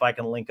I'll see if I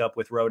can link up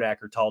with Rodak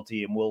or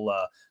Talty, and we'll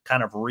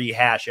kind of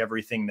rehash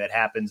everything that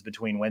happens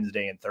between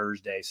Wednesday and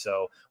Thursday.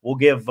 So we'll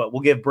give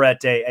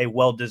Brett a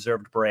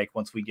well-deserved break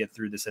once we get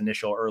through this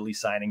initial early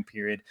signing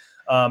period.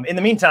 In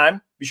the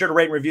meantime, be sure to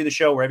rate and review the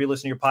show wherever you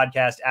listen to your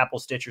podcast, Apple,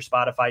 Stitcher,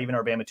 Spotify, even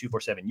our Bama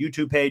 247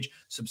 YouTube page.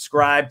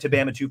 Subscribe to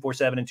Bama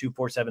 247 and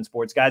 247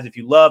 Sports. Guys, if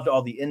you loved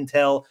all the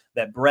intel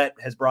that Brett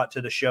has brought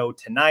to the show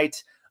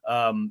tonight,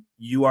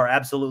 you are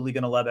absolutely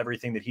going to love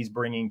everything that he's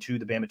bringing to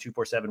the Bama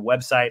 247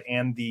 website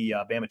and the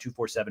Bama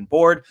 247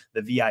 board,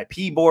 the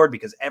VIP board,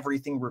 because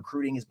everything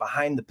recruiting is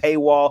behind the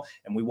paywall,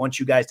 and we want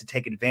you guys to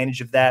take advantage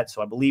of that.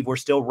 So I believe we're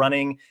still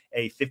running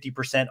a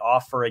 50%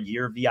 off for a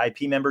year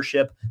VIP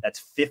membership.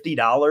 That's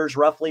 $50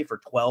 roughly for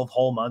 12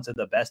 whole months of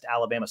the best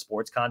Alabama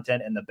sports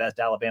content and the best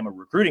Alabama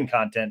recruiting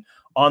content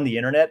on the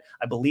internet.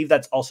 I believe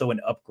that's also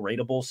an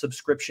upgradable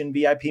subscription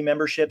VIP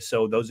membership.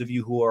 So those of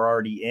you who are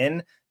already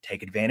in,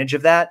 take advantage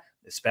of that,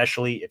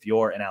 especially if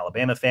you're an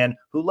Alabama fan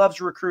who loves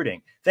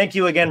recruiting. Thank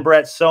you again,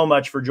 Brett, so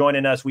much for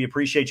joining us. We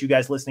appreciate you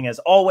guys listening as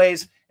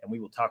always, and we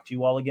will talk to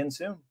you all again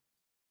soon.